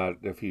show out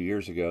a few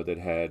years ago that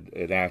had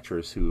an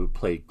actress who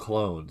played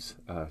clones.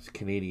 It's a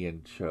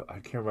Canadian show. I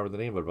can't remember the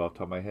name of it off the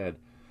top of my head.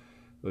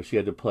 But she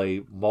had to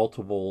play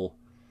multiple.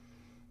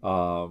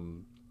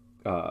 Um,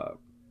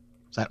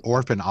 Is that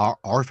Orphan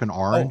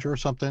Orange or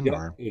something? yeah,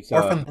 Or it's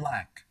Orphan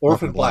Black.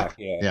 Orphan Black.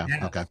 Yeah. Yeah.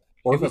 Yes. Okay.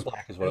 Orphan was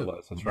Black is what it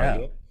was. That's Yeah.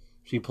 right. Yeah.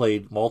 She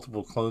played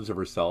multiple clones of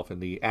herself,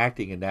 and the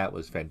acting in that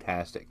was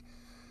fantastic.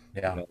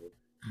 Yeah. You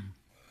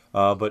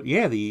know. But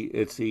yeah,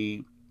 it's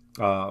the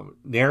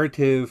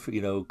narrative.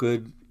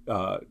 Good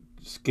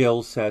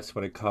skill sets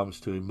when it comes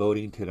to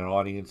emoting to an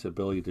audience,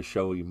 ability to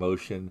show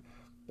emotion.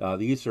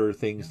 These are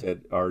things that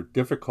are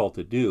difficult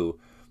to do,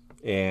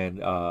 and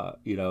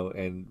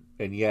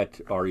and yet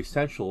are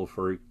essential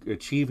for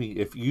achieving.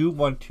 If you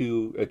want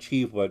to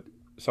achieve what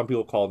some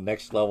people call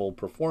next level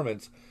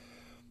performance,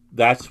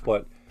 that's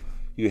what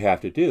you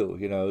have to do.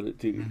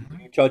 Do you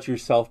judge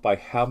yourself by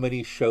how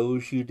many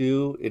shows you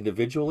do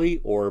individually,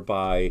 or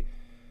by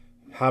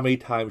how many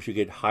times you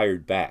get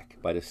hired back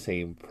by the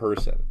same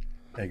person?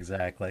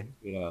 Exactly.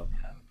 You know,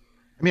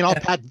 I mean,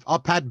 I'll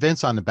pat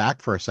Vince on the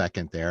back for a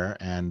second there,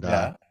 and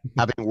Yeah.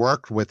 having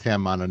worked with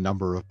him on a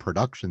number of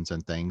productions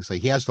and things,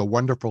 he has the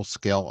wonderful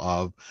skill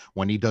of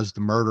when he does the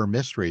murder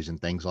mysteries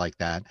and things like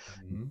that,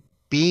 Mhm.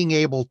 being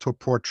able to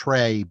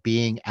portray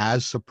being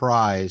as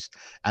surprised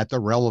at the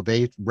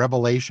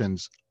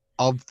revelations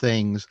of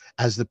things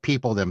as the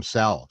people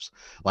themselves.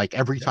 Like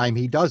every Yeah. time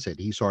he does it,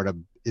 he sort of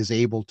is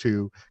able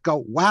to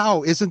go,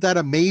 "Wow, isn't that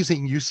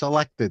amazing? You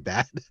selected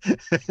that."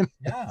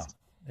 Yeah.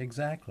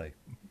 Exactly.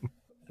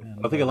 I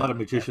And think a lot of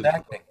magicians,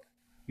 acting.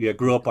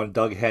 grew up on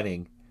Doug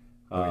Henning,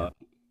 Oh, yeah.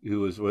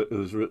 who was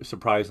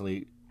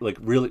surprisingly, like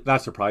really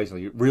not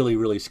surprisingly, really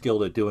really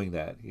skilled at doing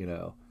that.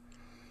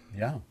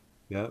 Yeah.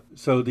 Yeah.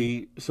 So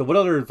what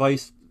other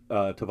advice,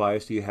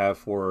 Tobias, do you have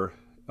for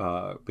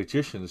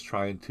magicians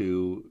trying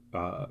to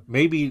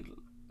maybe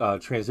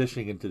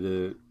transitioning into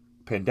the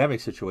pandemic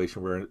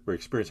situation we're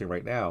experiencing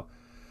right now?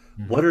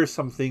 What Mhm. are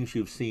some things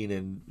you've seen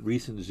in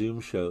recent Zoom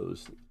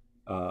shows?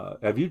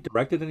 Have you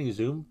directed any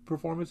Zoom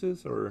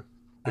performances or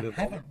I been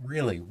involved? haven't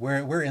really.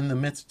 We're in the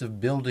midst of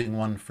building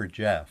one for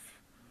Jeff,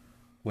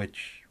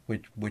 which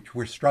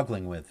we're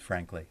struggling with,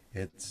 frankly.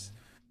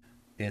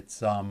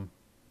 It's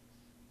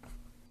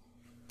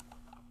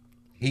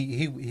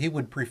he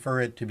would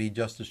prefer it to be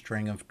just a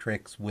string of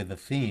tricks with a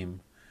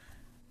theme,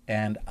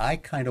 and I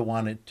kind of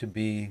want it to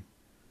be.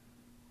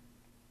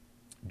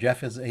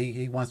 Jeff is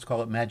he wants to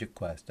call it Magic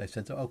Quest. I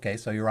said, so, okay,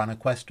 so you're on a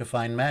quest to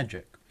find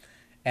magic,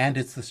 and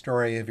it's the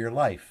story of your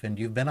life, and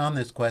you've been on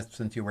this quest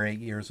since you were 8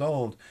 years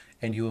old,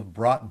 and you have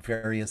brought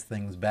various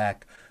things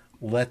back.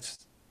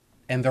 Let's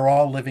and they're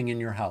all living in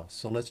your house,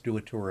 so let's do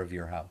a tour of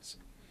your house.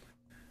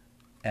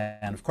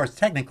 And of course,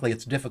 technically,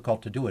 it's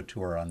difficult to do a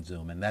tour on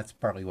Zoom, and that's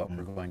partly what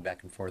we're going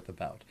back and forth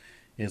about.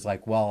 Is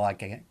like, well, I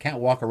can't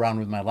walk around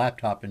with my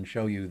laptop and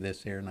show you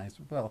this here. And I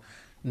said, well,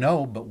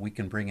 no, but we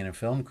can bring in a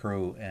film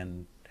crew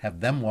and have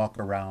them walk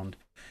around,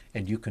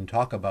 and you can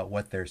talk about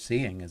what they're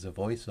seeing as a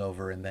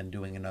voiceover, and then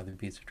doing another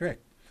piece of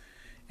trick.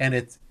 And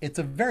it's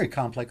a very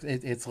complex.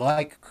 It's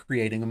like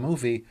creating a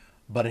movie,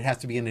 but it has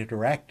to be an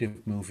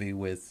interactive movie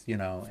with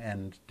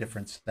and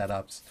different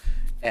setups,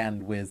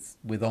 and with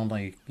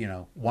only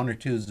one or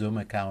two Zoom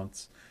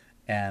accounts,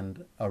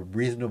 and a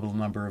reasonable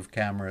number of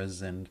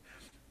cameras, and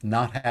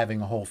not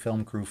having a whole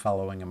film crew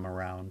following him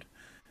around.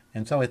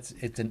 And so it's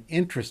an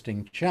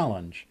interesting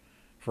challenge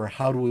for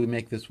how do we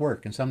make this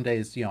work. And some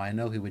days, I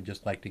know he would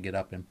just like to get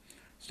up and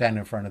stand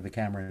in front of the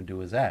camera and do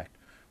his act,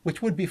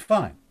 which would be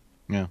fine.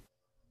 Yeah.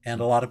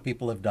 And a lot of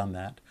people have done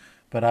that.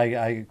 But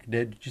I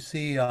did you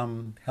see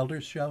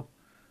Helder's show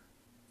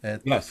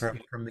Yes.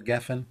 from the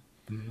Geffen,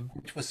 Mhm.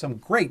 which was some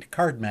great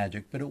card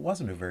magic, but it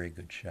wasn't a very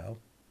good show.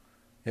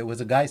 It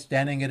was a guy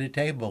standing at a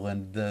table,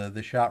 and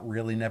the shot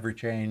really never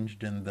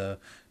changed, and the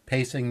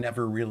pacing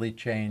never really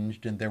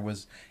changed, and there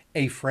was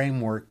a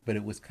framework, but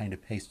it was kind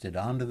of pasted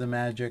onto the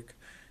magic.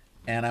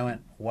 And I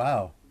went,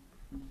 wow,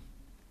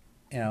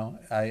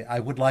 I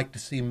would like to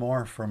see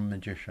more from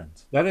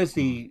magicians. That is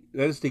the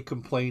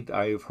complaint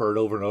I've heard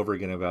over and over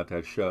again about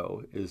that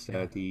show, is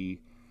Yeah. that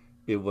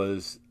it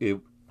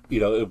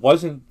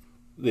wasn't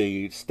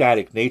the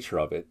static nature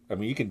of it. I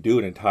mean, you can do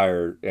an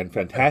entire and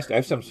fantastic. I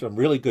have some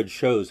really good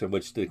shows in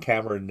which the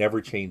camera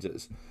never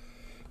changes,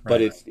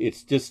 but Right.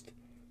 it's just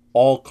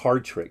all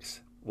card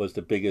tricks was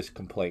the biggest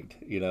complaint.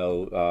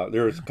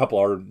 There's a couple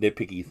other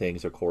nitpicky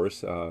things, of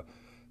course, Yeah.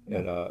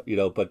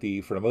 and but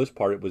the for the most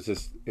part, it was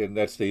just, and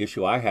that's the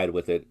issue I had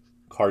with it: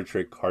 card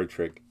trick, card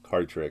trick,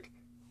 card trick,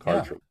 card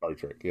Yeah. trick, card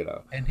trick.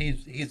 And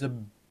he's a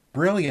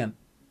brilliant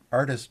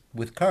artist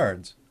with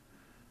cards,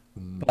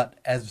 but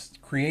as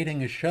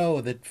creating a show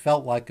that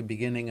felt like a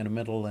beginning and a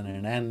middle and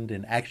an end,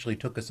 and actually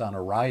took us on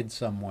a ride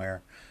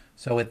somewhere.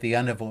 So at the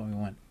end of it, we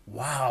went,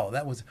 wow,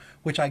 that was,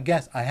 which I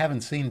guess I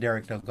haven't seen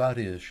Derek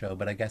Delgadio's show,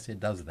 but I guess it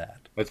does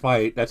that. That's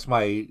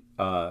my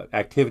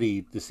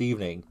activity this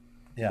evening,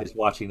 Yeah. is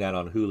watching that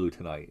on Hulu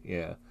tonight.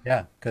 Yeah,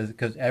 Yeah.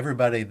 Because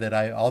everybody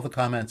all the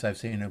comments I've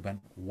seen have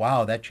been,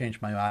 wow, that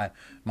changed my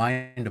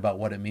mind about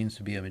what it means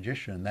to be a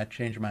magician. That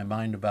changed my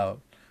mind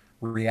about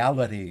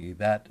reality,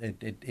 that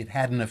it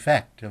had an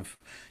effect of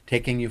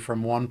taking you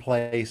from one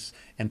place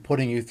and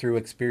putting you through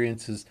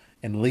experiences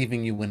and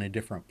leaving you in a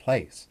different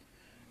place.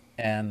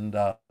 And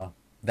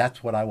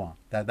that's what I want.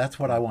 That's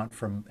what I want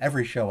from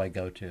every show I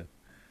go to.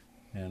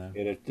 You know.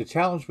 and the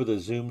challenge with a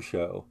Zoom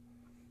show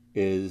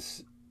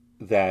is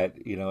that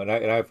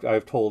and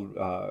I've told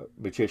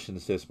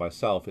magicians this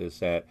myself, is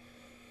that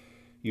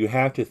you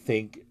have to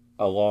think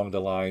along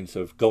the lines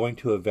of going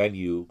to a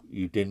venue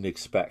you didn't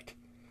expect.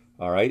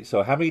 All right.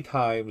 So how many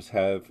times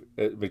have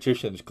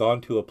magicians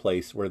gone to a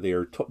place where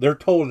they're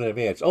told in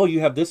advance, oh,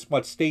 you have this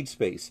much stage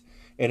space,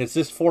 and it's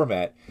this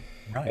format,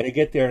 and Right. they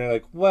get there and they're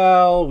like,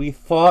 well, we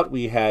thought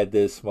we had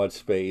this much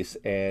space,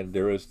 and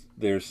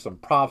there's some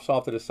props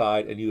off to the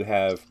side, and you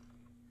have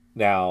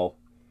now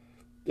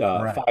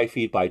Right. 5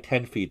 feet by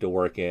 10 feet to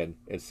work in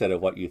instead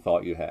of what you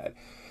thought you had.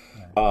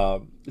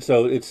 Right.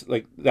 So it's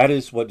like that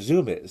is what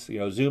Zoom is.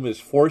 Zoom is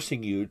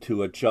forcing you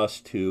to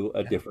adjust to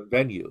a Yeah. different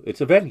venue.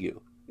 It's a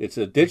venue. It's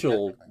a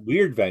digital Exactly.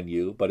 weird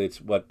venue, but it's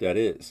what that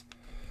is.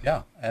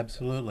 Yeah,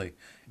 absolutely.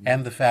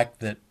 And the fact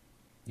that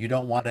you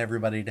don't want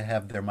everybody to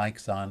have their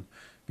mics on,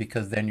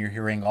 because then you're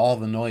hearing all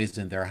the noise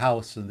in their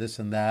house and this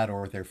and that,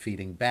 or they're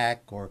feeding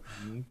back, or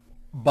Mhm.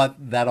 but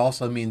that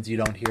also means you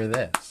don't hear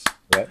this.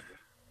 Yeah,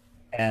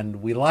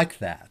 And we like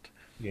that.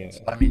 So yeah,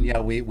 I mean, yeah,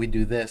 we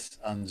do this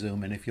on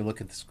Zoom, and if you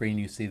look at the screen,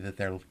 you see that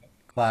they're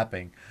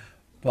clapping,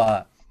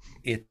 but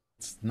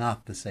it's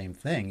not the same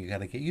thing. You got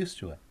to get used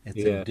to it. It's a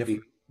yeah.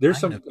 different There's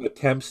kind some of.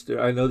 attempts.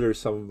 I know there's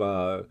some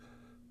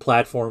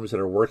platforms that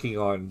are working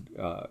on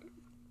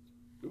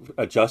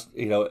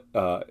adjusting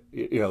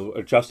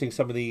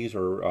some of these,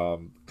 or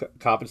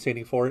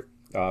compensating for it.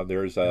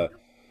 There's Yeah. a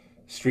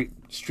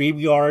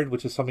StreamYard,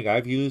 which is something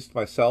I've used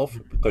myself,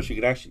 because you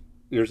can actually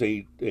there's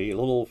a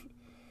little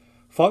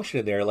function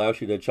in there that allows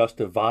you to adjust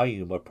the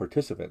volume of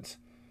participants,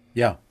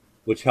 Yeah.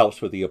 which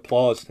helps with the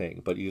applause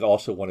thing. But you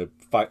also want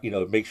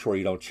to make sure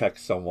you don't check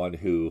someone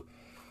who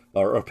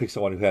or pick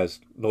someone who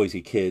has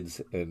noisy kids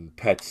and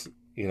pets,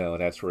 and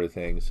that sort of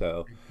thing.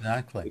 So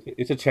Exactly.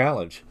 it's a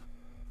challenge.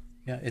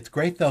 Yeah. It's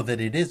great though that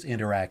it is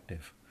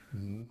interactive,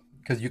 Mhm.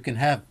 because you can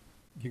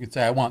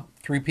say, I want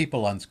three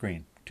people on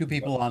screen, two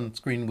people on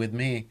screen with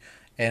me,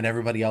 and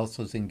everybody else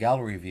is in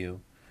gallery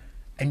view,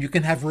 and you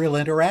can have real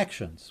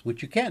interactions,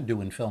 which you can't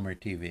do in film or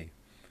TV.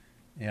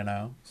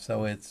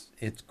 So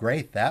it's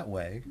great that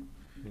way.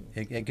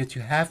 It gets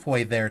you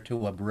halfway there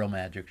to a real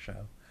magic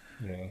show.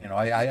 Yeah.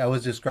 I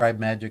always describe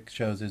magic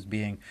shows as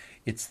being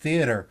it's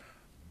theater,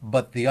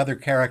 but the other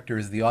character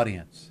is the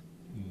audience.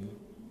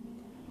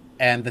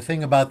 And the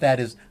thing about that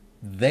is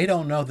they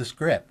don't know the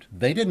script.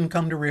 They didn't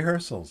come to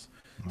rehearsals.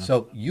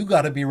 So you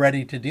got to be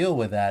ready to deal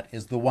with that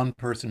as the one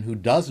person who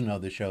does know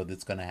the show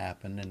that's going to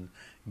happen and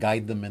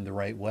guide them in the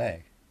right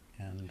way.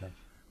 And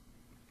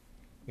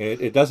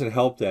It doesn't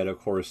help that, of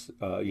course,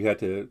 you have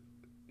to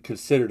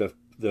consider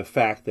the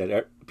fact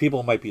that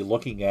people might be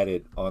looking at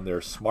it on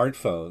their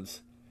smartphones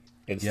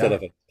instead yeah,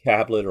 of a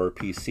tablet or a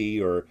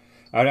PC or.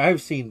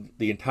 I've seen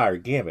the entire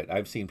gamut.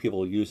 I've seen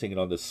people using it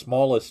on the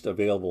smallest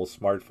available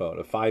smartphone,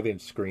 a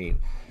 5-inch screen,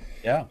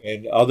 yeah,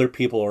 and other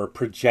people are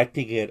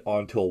projecting it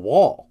onto a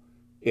wall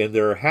in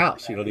their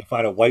house. They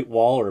find a white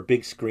wall or a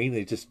big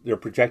screen. They're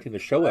projecting the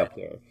show up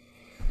there.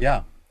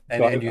 yeah.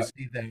 And So and you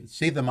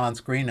see them on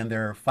screen, and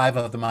there are five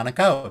of them on a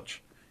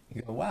couch.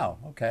 You go, wow,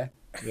 okay.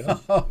 yeah.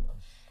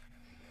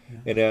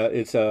 And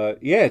it's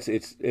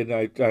and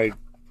I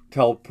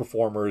tell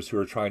performers who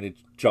are trying to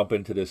jump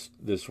into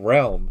this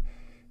realm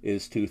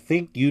is to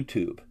think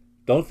YouTube.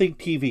 Don't think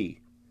TV.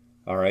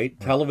 All right,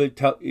 television.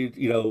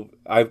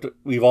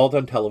 We've all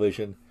done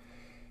television.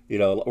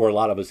 Or a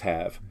lot of us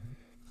have.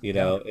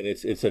 Yeah, And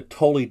it's a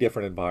totally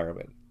different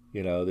environment.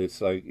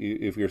 It's like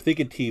if you're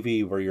thinking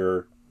TV where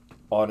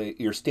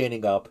you're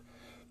standing up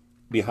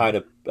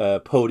behind a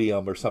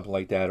podium or something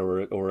like that,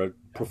 or a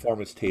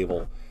performance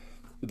table,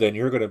 then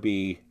you're going to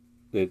be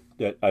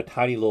a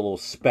tiny little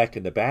speck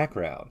in the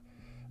background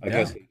yeah,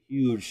 against a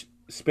huge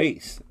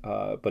space.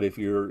 But if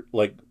you're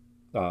like,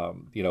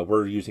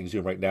 we're using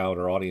Zoom right now,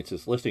 and our audience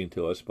is listening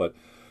to us, but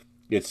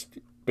it's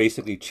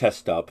basically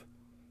chest up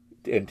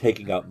and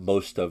taking up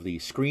most of the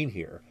screen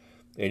here,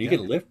 and you yeah.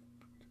 can lift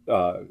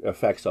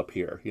effects up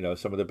here.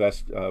 Some of the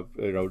best, Oh,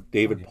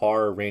 David yeah.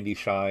 Parr, Randy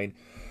Shine,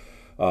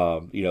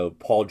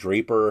 Paul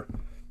Draper.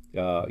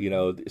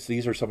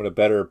 These are some of the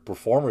better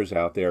performers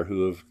out there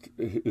who have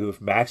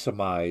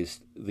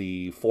maximized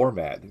the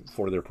format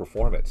for their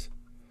performance.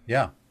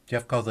 Yeah.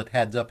 Jeff calls it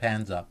heads up,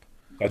 hands up.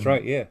 That's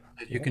right. Yeah.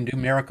 You can do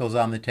miracles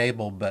on the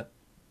table, but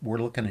we're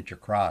looking at your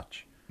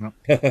crotch. No.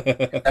 Is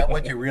that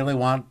what you really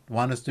want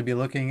us to be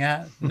looking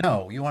at?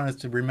 No, you want us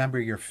to remember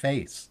your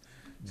face.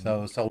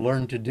 So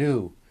learn to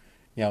do,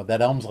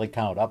 that Elmsley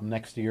count up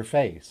next to your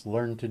face.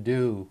 Learn to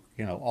do,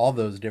 all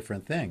those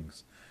different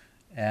things.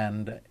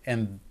 And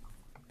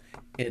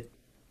it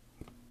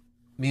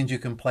means you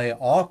can play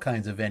all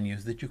kinds of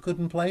venues that you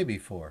couldn't play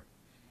before.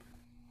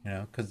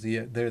 Because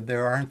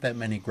there aren't that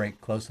many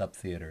great close-up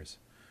theaters,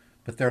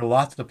 but there are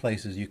lots of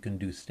places you can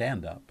do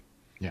stand-up.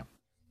 Yeah.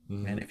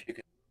 And Hmm. if you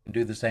can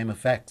do the same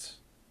effects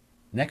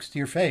next to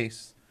your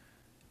face,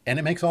 and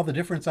it makes all the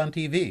difference on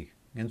TV.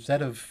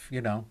 Instead of,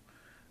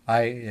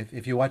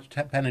 if you watch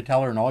Penn and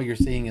Teller and all you're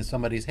seeing is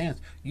somebody's hands,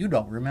 you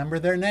don't remember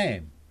their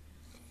name.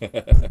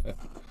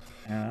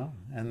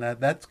 And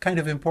that's kind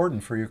of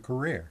important for your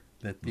career.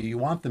 That you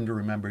want them to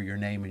remember your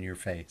name and your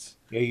face.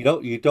 Yeah,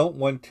 you don't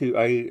want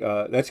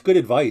to. That's good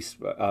advice,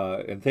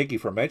 and thank you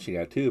for mentioning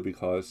that too,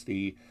 because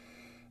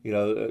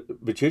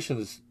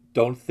magicians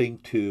don't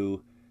think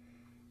to.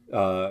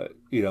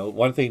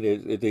 One thing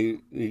is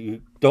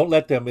you don't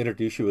let them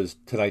introduce you as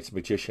tonight's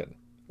magician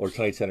or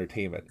tonight's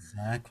entertainment.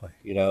 Exactly.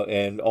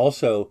 And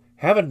also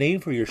have a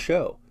name for your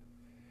show.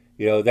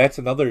 That's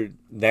another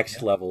next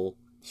Yeah. level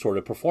sort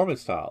of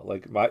performance style.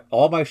 Like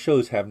all my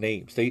shows have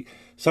names. They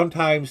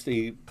sometimes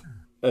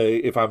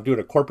if I'm doing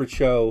a corporate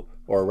show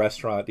or a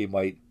restaurant, they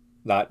might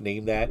not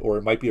name that, or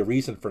it might be a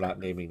reason for not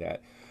naming that,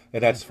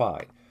 and that's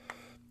fine.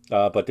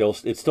 But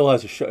it still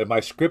has a show. In my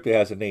script, it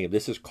has a name.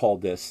 This is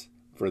called this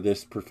for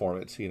this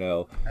performance.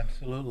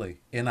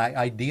 Absolutely. And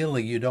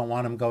ideally, you don't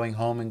want them going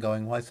home and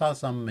going, well, I saw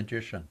some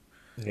magician.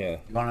 Yeah,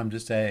 You want them to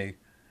say,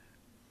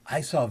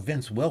 I saw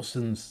Vince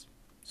Wilson's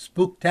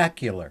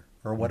Spooktacular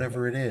or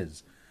whatever it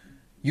is.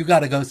 You got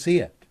to go see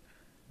it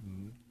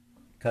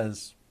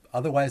because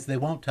otherwise they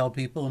won't tell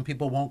people and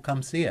people won't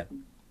come see it.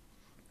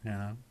 You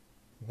know?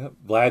 yep.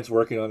 Vlad's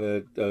working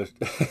on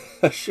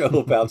a show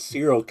about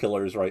serial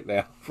killers right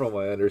now, from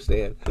what I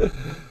understand.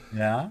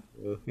 Yeah.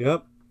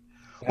 Yep.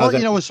 How's Well,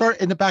 that? it was sort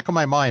of in the back of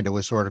my mind. It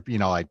was sort of,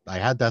 I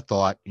had that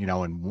thought,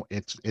 and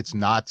it's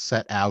not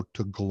set out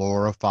to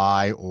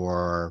glorify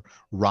or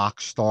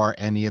rock star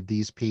any of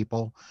these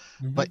people,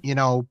 Hmm. but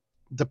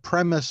the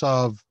premise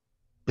of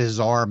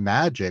bizarre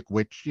magic,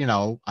 which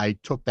I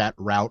took that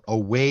route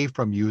away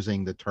from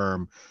using the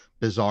term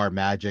bizarre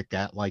magic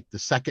at like the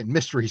second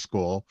mystery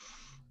school,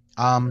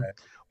 um, Right.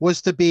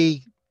 was to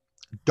be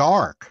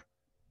dark.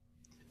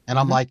 And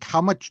I'm Hmm. like,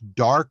 how much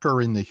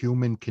darker in the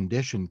human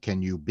condition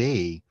can you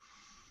be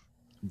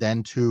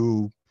than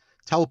to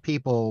tell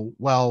people,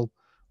 well,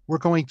 we're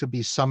going to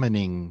be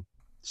summoning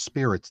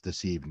spirits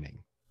this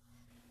evening,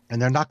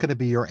 and they're not going to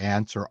be your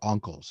aunts or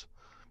uncles.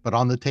 But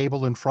on the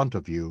table in front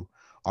of you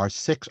are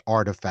 6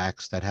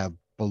 artifacts that have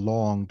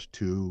belonged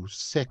to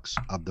 6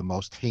 of the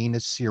most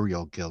heinous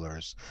serial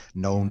killers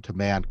known to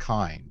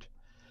mankind.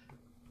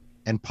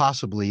 And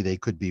possibly they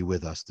could be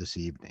with us this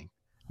evening.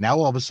 Now,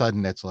 all of a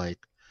sudden, it's like,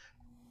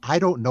 I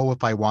don't know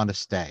if I want to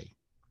stay.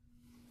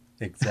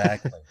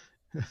 Exactly.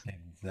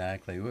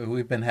 Exactly.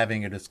 We've been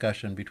having a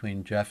discussion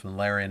between Jeff and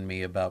Larry and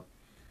me about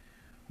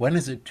when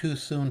is it too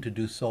soon to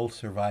do Soul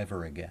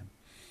Survivor again?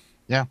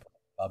 Yeah.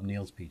 Bob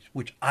Neal's piece,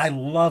 which I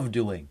love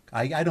doing.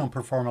 I don't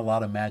perform a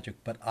lot of magic,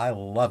 but I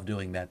love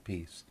doing that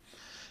piece.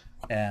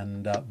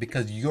 And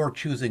because you're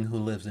choosing who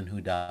lives and who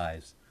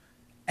dies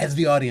as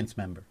the audience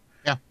member.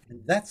 Yeah.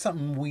 And that's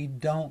something we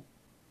don't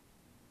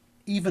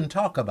even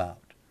talk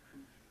about.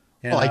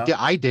 You Well, know?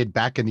 I did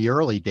back in the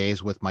early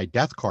days with my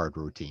death card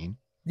routine.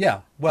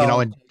 Yeah. Well,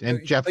 And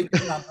Jeff, but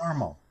you're not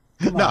normal.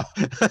 Come no,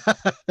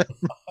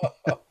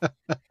 on.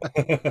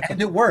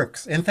 And it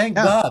works. And thank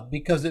yeah, God,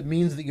 because it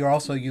means that you're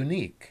also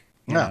unique,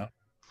 you yeah, know?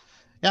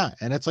 yeah.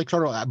 And it's like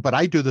sort of, but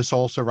I do the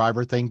Soul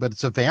Survivor thing, but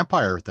it's a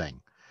vampire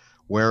thing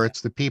where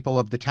it's the people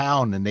of the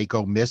town and they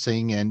go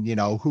missing and,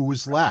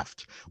 who's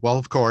left? Well,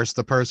 of course,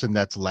 the person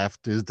that's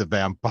left is the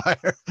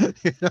vampire.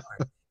 you know?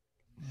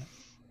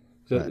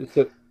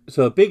 But,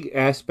 So a big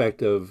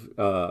aspect of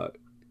an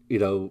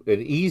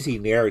easy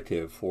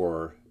narrative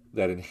for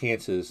that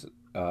enhances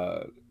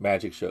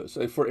magic shows.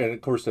 And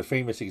of course, the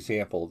famous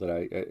example that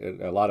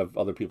and a lot of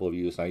other people have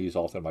used, and I use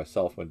often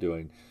myself when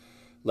doing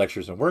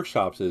lectures and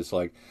workshops, is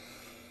like,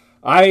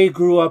 I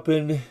grew up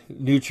in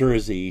New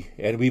Jersey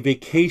and we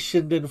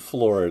vacationed in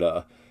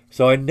Florida,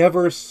 so I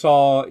never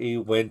saw a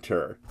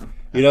winter.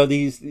 You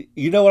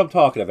know what I'm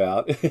talking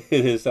about. It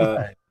is.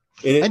 Right.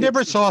 I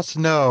never saw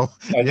snow.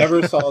 I Yeah.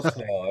 never saw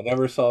snow. I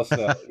never saw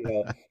snow.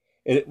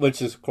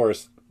 Which is of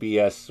course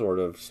BS sort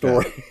of Yeah.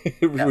 story. Yeah.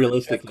 It's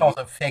Realistically, called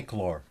a fake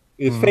lore.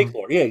 it's Mhm. fake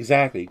lore. Yeah,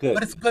 exactly. Good.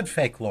 But it's good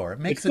fake lore. It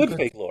It's makes a good good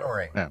fake lore.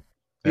 story. Yeah.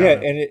 Yeah,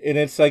 Yeah. and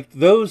it's like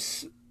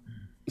those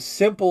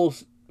simple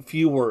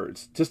few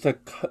words, just a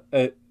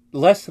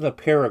less than a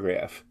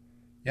paragraph.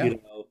 Yeah. You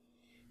know,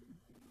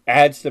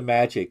 adds the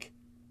magic,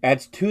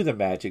 adds to the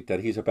magic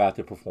that he's about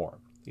to perform.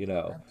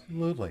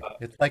 Absolutely.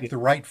 It's like the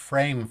right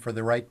frame for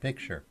the right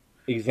picture.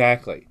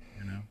 Exactly.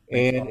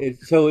 Makes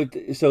And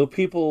all- so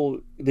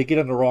people, they get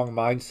in the wrong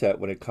mindset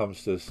when it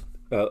comes to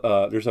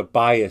there's a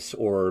bias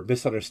or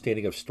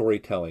misunderstanding of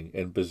storytelling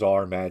and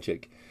bizarre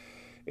magic,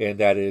 and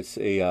that it's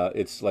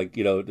like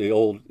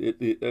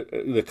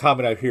the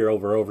comment I hear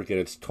over and over again.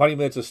 It's 20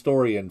 minutes of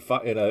story and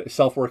a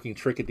self-working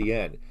trick at the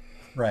end.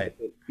 Right.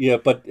 Yeah,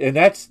 and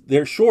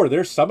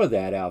there's some of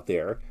that out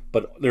there,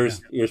 but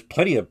there's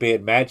plenty of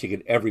bad magic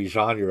in every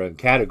genre and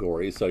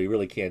category, so you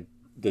really can't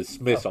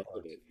dismiss all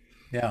of it.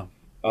 Yeah.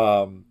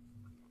 Um,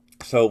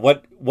 so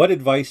what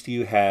advice do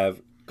you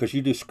have? Because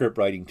you do script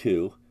writing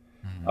too.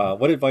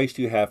 What advice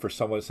do you have for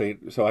someone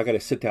saying, "So I got to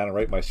sit down and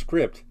write my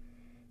script"?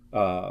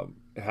 What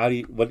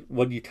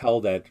do you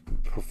tell that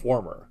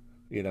performer?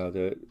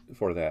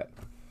 For that.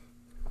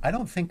 I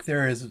don't think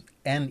there is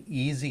an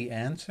easy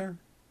answer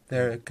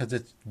there because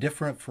it's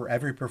different for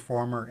every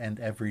performer and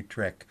every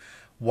trick.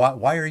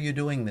 Why are you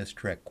doing this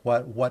trick?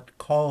 What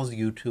calls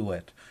you to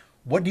it?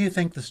 What do you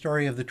think the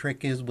story of the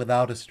trick is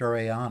without a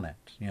story on it?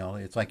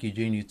 It's like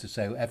Eugene used to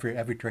say,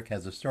 every trick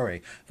has a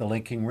story. The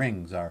linking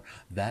rings are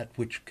that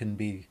which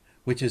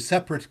is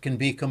separate can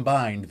be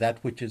combined.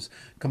 That which is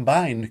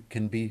combined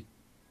can be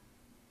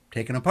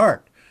taken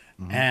apart.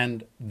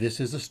 And this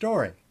is a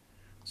story.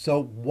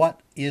 So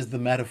what is the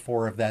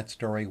metaphor of that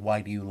story?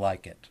 Why do you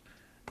like it?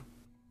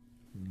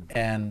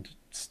 And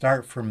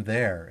start from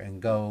there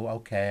and go,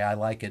 okay, I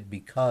like it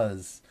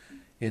because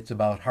it's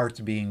about hearts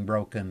being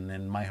broken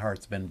and my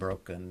heart's been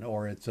broken,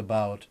 or it's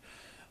about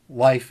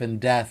life and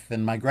death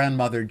and my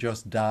grandmother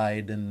just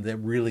died and that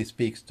really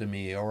speaks to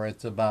me, or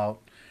it's about,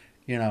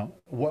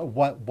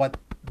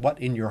 what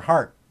in your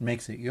heart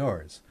makes it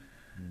yours.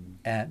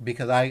 And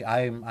because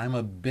I'm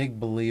a big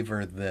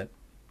believer that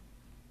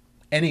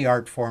any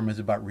art form is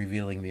about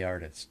revealing the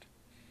artist.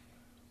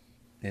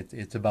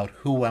 It's about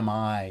who am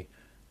I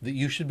that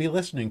you should be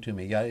listening to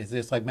me. Yeah,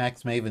 it's like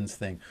Max Maven's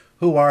thing.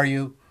 Who are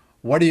you?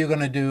 What are you going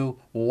to do?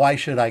 Why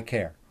should I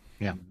care?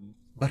 Yeah.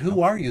 But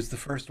who are you is the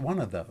first one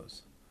of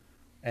those.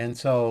 And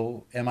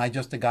so, am I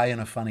just a guy in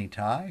a funny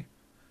tie?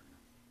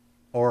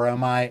 Or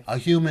am I a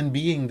human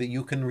being that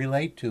you can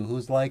relate to,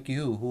 who's like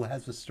you, who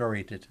has a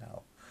story to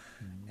tell?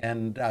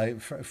 And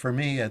for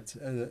me, it's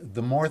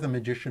the more the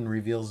magician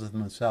reveals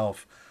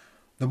himself,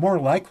 the more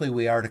likely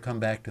we are to come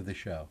back to the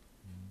show.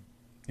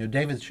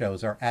 David's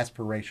shows are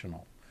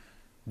aspirational.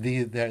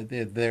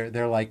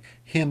 They're like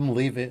him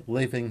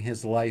living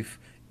his life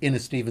in a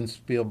Steven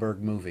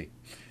Spielberg movie.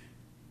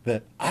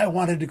 That I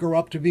wanted to grow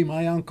up to be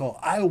my uncle.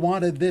 I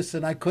wanted this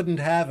and I couldn't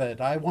have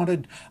it. I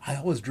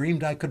always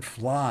dreamed I could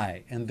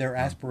fly. And they're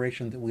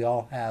aspirations that we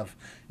all have.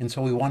 And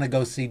so we want to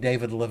go see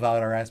David live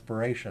out our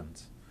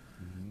aspirations.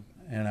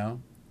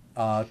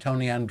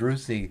 Tony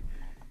Andrucci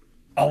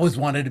always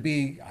wanted to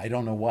be, I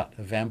don't know what,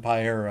 a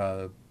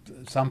vampire,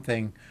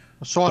 something,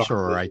 A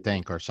sorcerer, I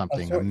think, or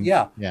something.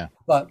 Yeah, Yeah.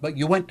 but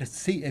you went to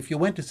see if you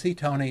went to see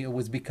Tony, it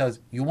was because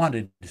you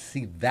wanted to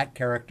see that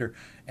character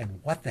and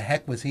what the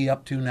heck was he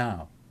up to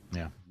now?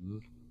 Yeah.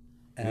 Mhm.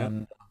 Yeah.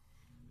 And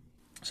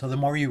so the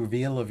more you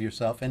reveal of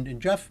yourself, and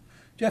Jeff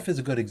is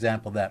a good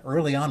example of that.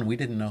 Early on, we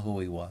didn't know who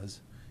he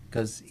was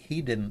because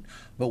he didn't,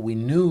 but we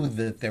knew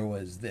that there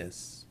was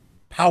this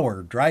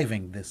power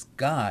driving this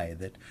guy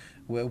that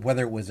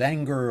whether it was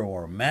anger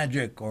or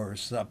magic or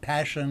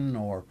passion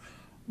or,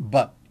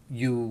 but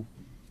you,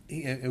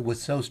 it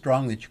was so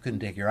strong that you couldn't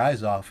take your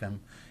eyes off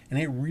him, and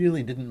it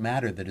really didn't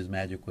matter that his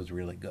magic was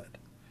really good.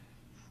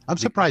 I'm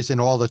Because, surprised in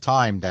all the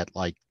time that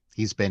like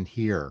he's been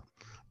here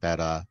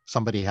that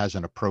somebody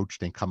hasn't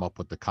approached and come up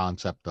with the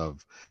concept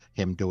of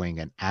him doing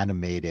an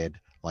animated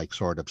like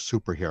sort of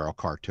superhero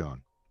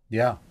cartoon,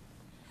 yeah,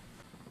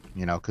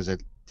 because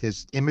it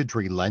his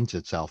imagery lends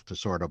itself to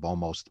sort of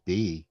almost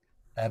be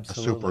a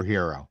absolutely.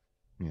 superhero.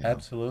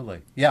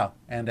 Absolutely. Yeah.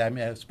 And I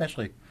mean,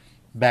 especially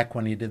back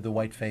when he did the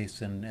white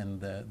face and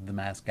the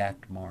mask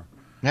act more.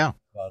 Yeah.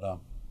 But,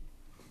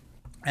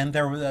 and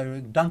there was,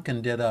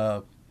 Duncan did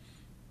a,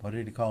 what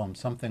did he call him?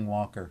 Something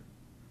Walker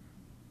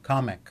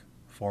comic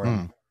for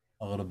him Mm.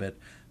 a little bit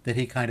that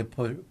he kind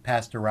of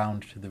passed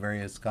around to the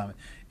various comic.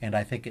 And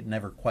I think it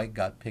never quite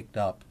got picked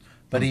up.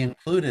 But Mm. he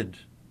included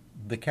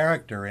the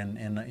character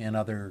in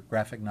other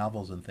graphic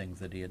novels and things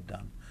that he had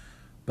done.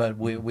 But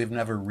we've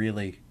never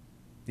really,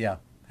 yeah,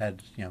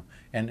 had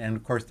and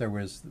of course there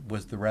was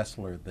the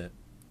wrestler that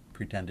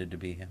pretended to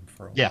be him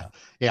for a Yeah. while.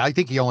 Yeah. I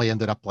think he only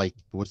ended up like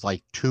was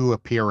like two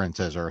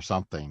appearances or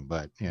something,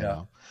 but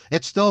Yeah,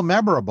 it's still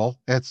memorable.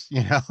 It's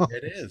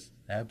it is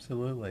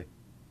absolutely.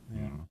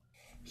 Yeah. Mm.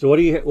 So what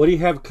do you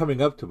have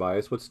coming up,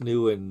 Tobias? What's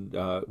new in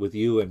with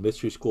you and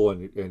Mystery School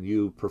and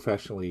you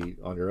professionally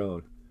on your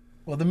own?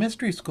 Well, the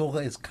mystery school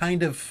is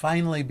kind of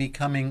finally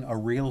becoming a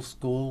real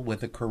school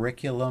with a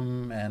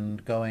curriculum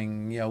and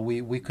going.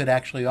 We could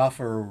actually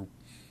offer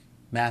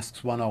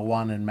Masks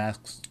 101 and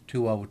Masks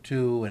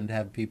 202 and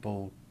have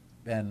people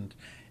and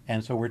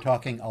and so we're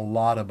talking a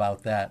lot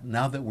about that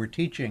now that we're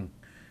teaching.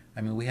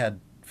 I mean, we had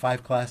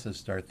 5 classes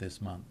start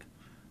this month,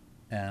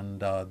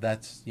 and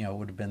that's it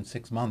would have been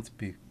 6 months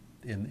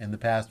in the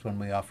past when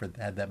we offered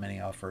had that many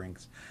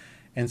offerings,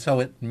 and so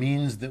it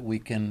means that we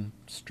can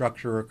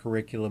structure a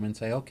curriculum and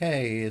say,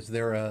 okay, is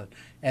there a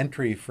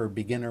entry for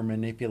beginner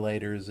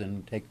manipulators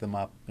and take them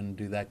up and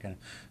do that kind of.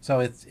 So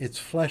it's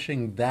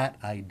fleshing that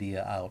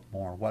idea out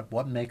more.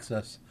 What makes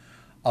us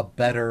a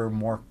better,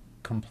 more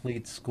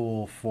complete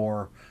school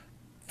for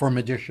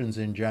magicians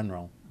in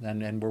general,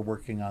 and we're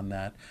working on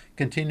that.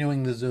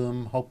 Continuing the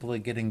Zoom, hopefully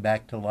getting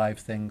back to live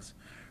things.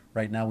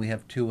 Right now we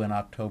have 2 in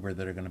October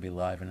that are going to be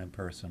live and in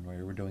person.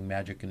 Where we're doing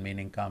Magic and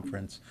Meaning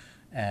Conference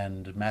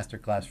and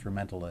Masterclass for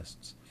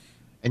Mentalists.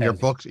 And your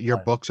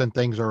As books and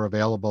things are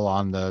available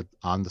on the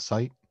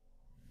site.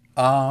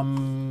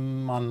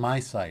 on my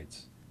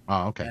sites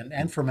Oh, okay.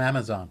 and from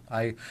Amazon.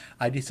 I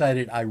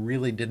decided I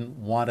really didn't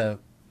want to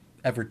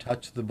ever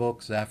touch the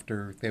books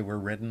after they were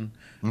written.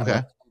 I Okay.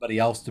 want somebody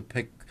else to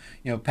pick,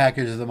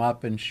 package them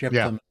up and ship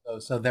Yeah. them.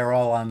 So they're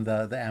all on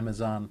the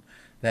Amazon.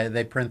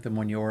 They print them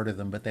when you order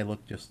them, but they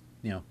look just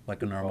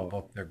like a normal Oh,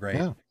 book. They're great.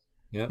 Yeah.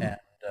 yeah.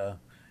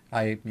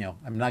 And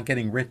I'm not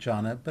getting rich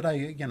on it, but I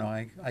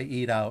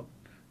eat out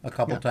a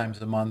couple Yeah.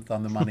 times a month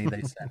on the money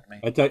they send me.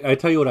 I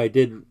tell you what I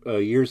did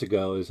years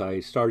ago is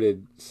I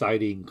started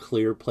signing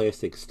clear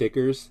plastic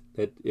stickers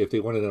that if they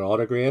wanted an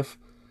autograph,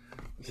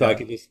 so I Yeah,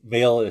 could just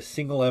mail a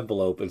single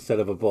envelope instead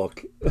of a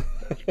book.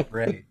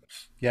 great.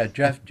 Yeah,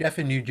 Jeff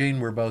and Eugene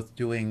were both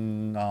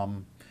doing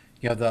the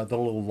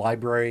little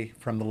library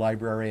from the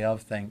library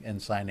of thing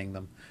and signing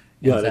them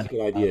and Yeah, that's a sending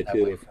good them out idea that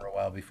way too. for a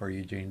while before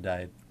Eugene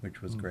died,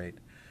 which was great.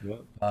 Yeah.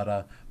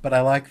 But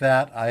I like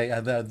that.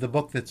 The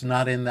book that's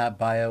not in that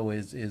bio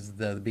is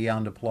the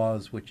Beyond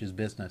Applause, which is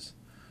business.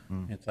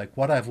 Mm. It's like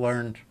what I've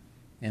learned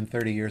in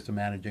 30 years of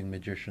managing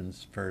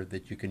magicians for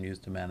that you can use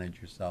to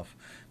manage yourself.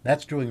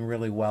 That's doing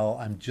really well.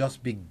 I'm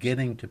just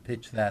beginning to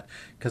pitch that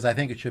because I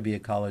think it should be a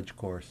college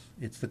course.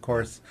 It's the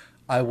course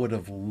I would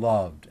have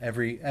loved.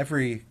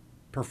 Every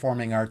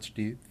performing arts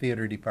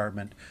theater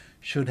department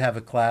should have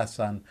a class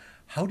on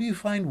how do you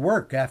find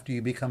work after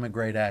you become a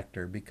great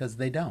actor, because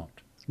they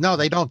don't. No,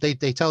 they don't. They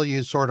tell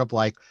you sort of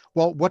like,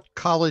 well, what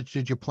college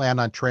did you plan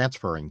on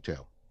transferring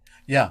to?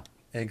 Yeah,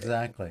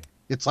 exactly.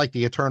 It's like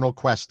the eternal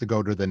quest to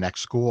go to the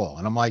next school.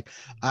 And I'm like,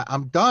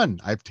 I'm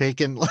done. I've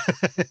taken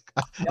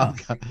Yeah,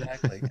 I'm,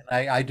 exactly. And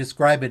I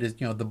describe it as,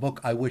 the book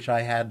I wish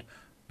I had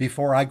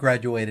before I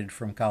graduated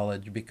from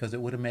college because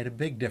it would have made a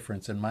big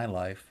difference in my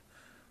life.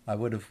 I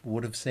would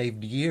have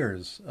saved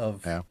years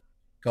of yeah.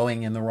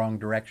 going in the wrong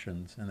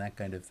directions and that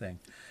kind of thing.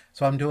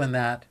 So I'm doing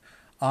that.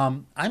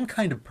 I'm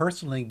kind of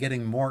personally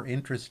getting more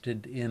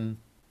interested in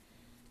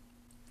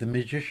the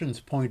magician's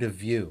point of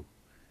view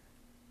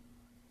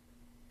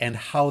and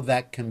how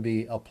that can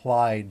be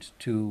applied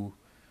to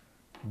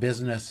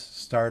business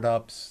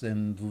startups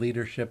and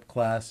leadership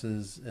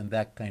classes and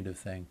that kind of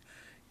thing.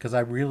 Because I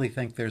really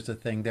think there's a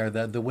thing there.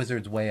 The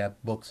Wizard's Way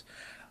books,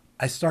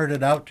 I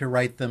started out to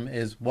write them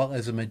as well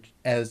as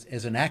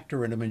as an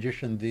actor and a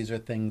magician. These are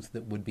things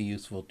that would be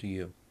useful to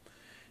you.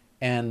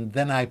 And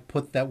then I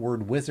put that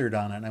word wizard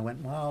on it, and I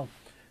went, well,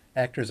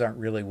 actors aren't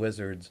really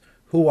wizards.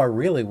 Who are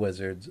really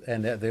wizards?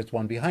 And there's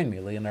one behind me,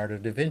 Leonardo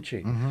da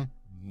Vinci, Hmm.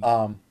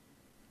 um,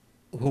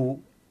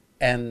 who,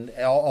 and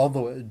all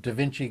the Da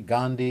Vinci,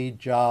 Gandhi,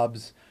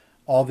 Jobs,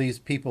 all these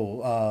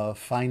people,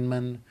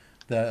 Feynman,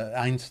 the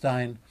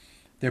Einstein,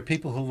 they're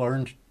people who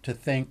learned to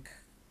think.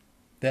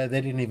 They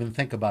didn't even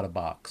think about a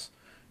box.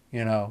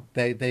 You know,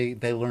 they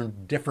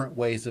learned different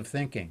ways of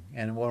thinking.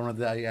 And one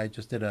of I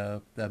just did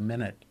a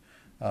minute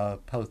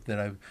post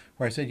where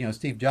I said, you know,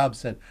 Steve Jobs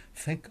said,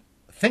 think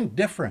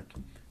different.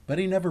 But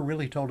he never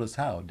really told us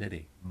how, did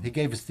he? He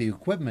gave us the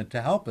equipment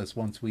to help us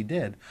once we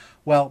did.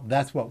 Well,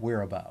 that's what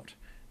we're about.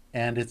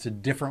 And it's a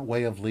different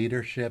way of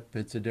leadership.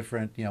 It's a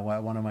different, you know,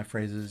 one of my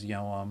phrases, you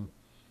know,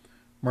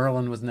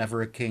 Merlin was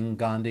never a king.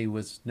 Gandhi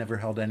was never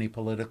held any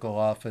political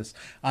office.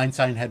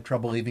 Einstein had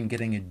trouble even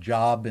getting a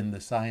job in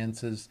the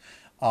sciences.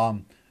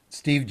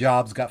 Steve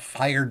Jobs got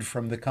fired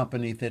from the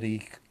company that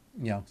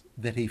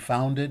he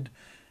founded,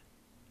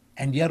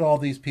 and yet all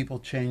these people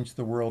changed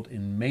the world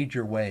in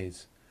major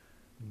ways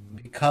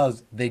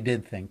because they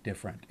did think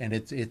different. And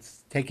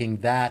it's taking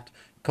that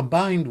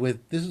combined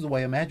with, this is the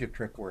way a magic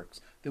trick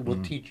works that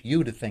will teach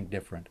you to think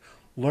different.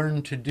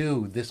 Learn to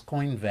do this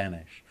coin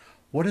vanish.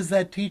 What does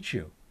that teach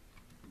you?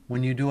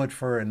 When you do it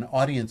for an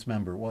audience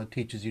member, well, it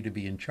teaches you to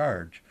be in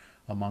charge,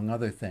 among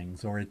other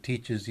things, or it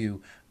teaches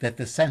you that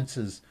the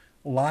senses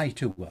lie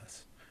to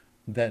us,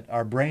 that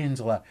our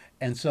brains lie,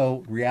 and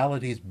so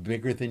reality is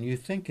bigger than you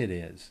think it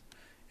is.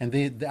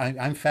 And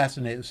I'm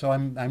fascinated. So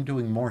I'm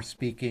doing more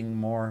speaking,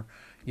 more,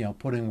 you know,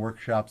 putting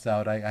workshops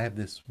out. I have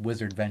this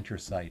Wizard Venture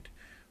site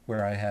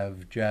where I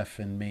have Jeff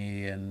and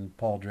me and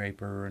Paul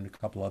Draper and a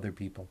couple other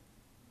people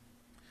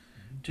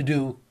to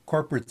do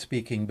corporate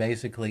speaking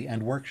basically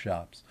and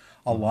workshops.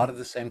 A lot of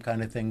the same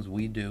kind of things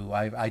we do.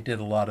 I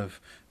did a lot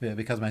of,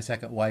 because my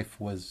second wife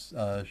was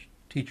a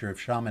teacher of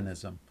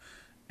shamanism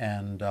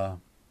and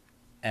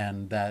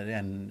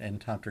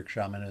tantric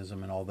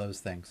shamanism and all those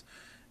things.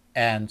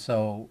 And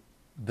so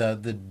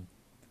the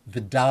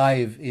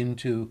dive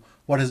into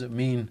what does it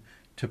mean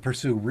to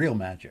pursue real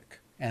magic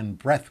and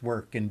breath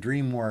work and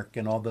dream work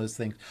and all those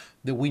things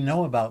that we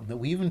know about, that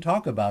we even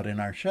talk about in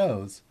our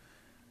shows,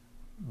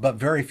 but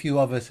very few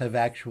of us have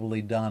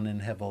actually done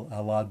and have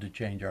allowed to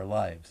change our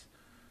lives.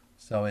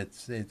 So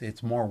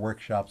it's more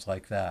workshops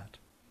like that,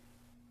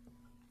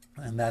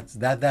 and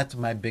that's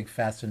my big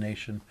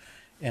fascination,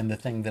 and the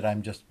thing that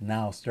I'm just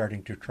now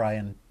starting to try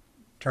and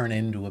turn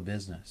into a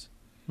business.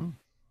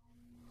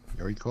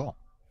 Very cool.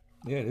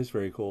 Yeah, it is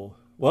very cool.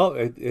 Well,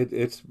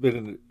 it's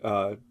been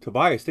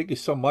Tobias. Thank you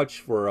so much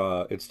for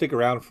and stick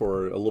around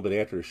for a little bit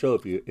after the show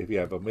if you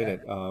have a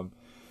minute.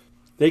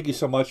 Thank you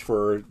so much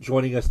for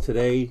joining us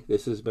today.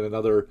 This has been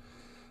another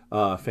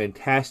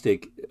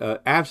fantastic,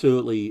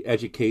 absolutely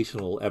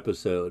educational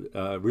episode.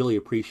 Really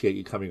appreciate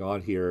you coming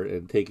on here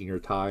and taking your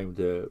time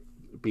to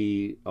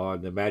be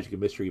on the Magic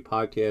and Mystery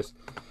podcast.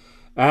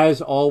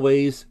 As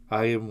always,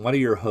 I am one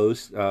of your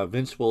hosts,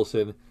 Vince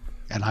Wilson.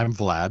 And I'm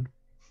Vlad.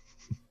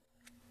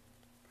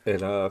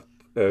 And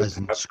As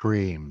in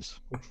screams.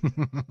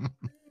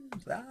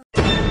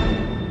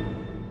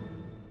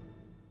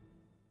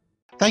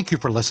 Thank you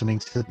for listening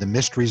to The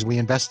Mysteries We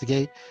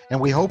Investigate, and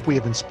we hope we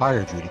have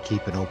inspired you to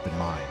keep an open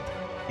mind.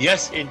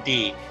 Yes,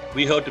 indeed.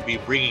 We hope to be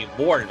bringing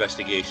more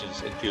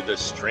investigations into the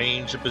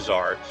strange and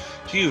bizarre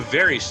to you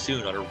very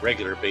soon on a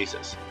regular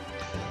basis.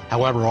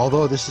 However,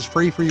 although this is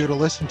free for you to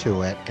listen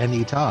to at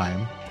any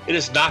time, It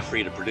is not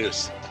free to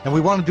produce. and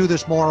we want to do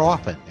this more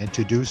often, and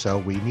to do so,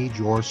 we need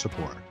your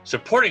support.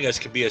 Supporting us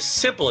can be as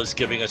simple as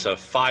giving us a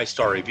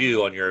 5-star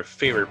review on your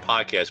favorite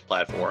podcast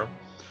platform,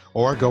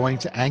 Or going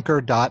to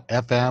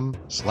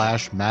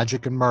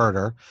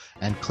anchor.fm/magicandmurder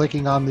and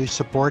clicking on the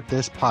support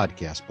this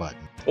podcast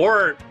button.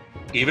 or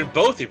even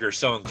both if you're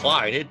so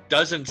inclined. It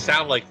doesn't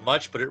sound like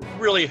much, but it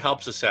really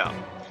helps us out.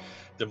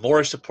 The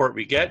more support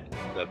we get,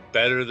 the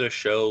better the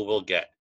show will get.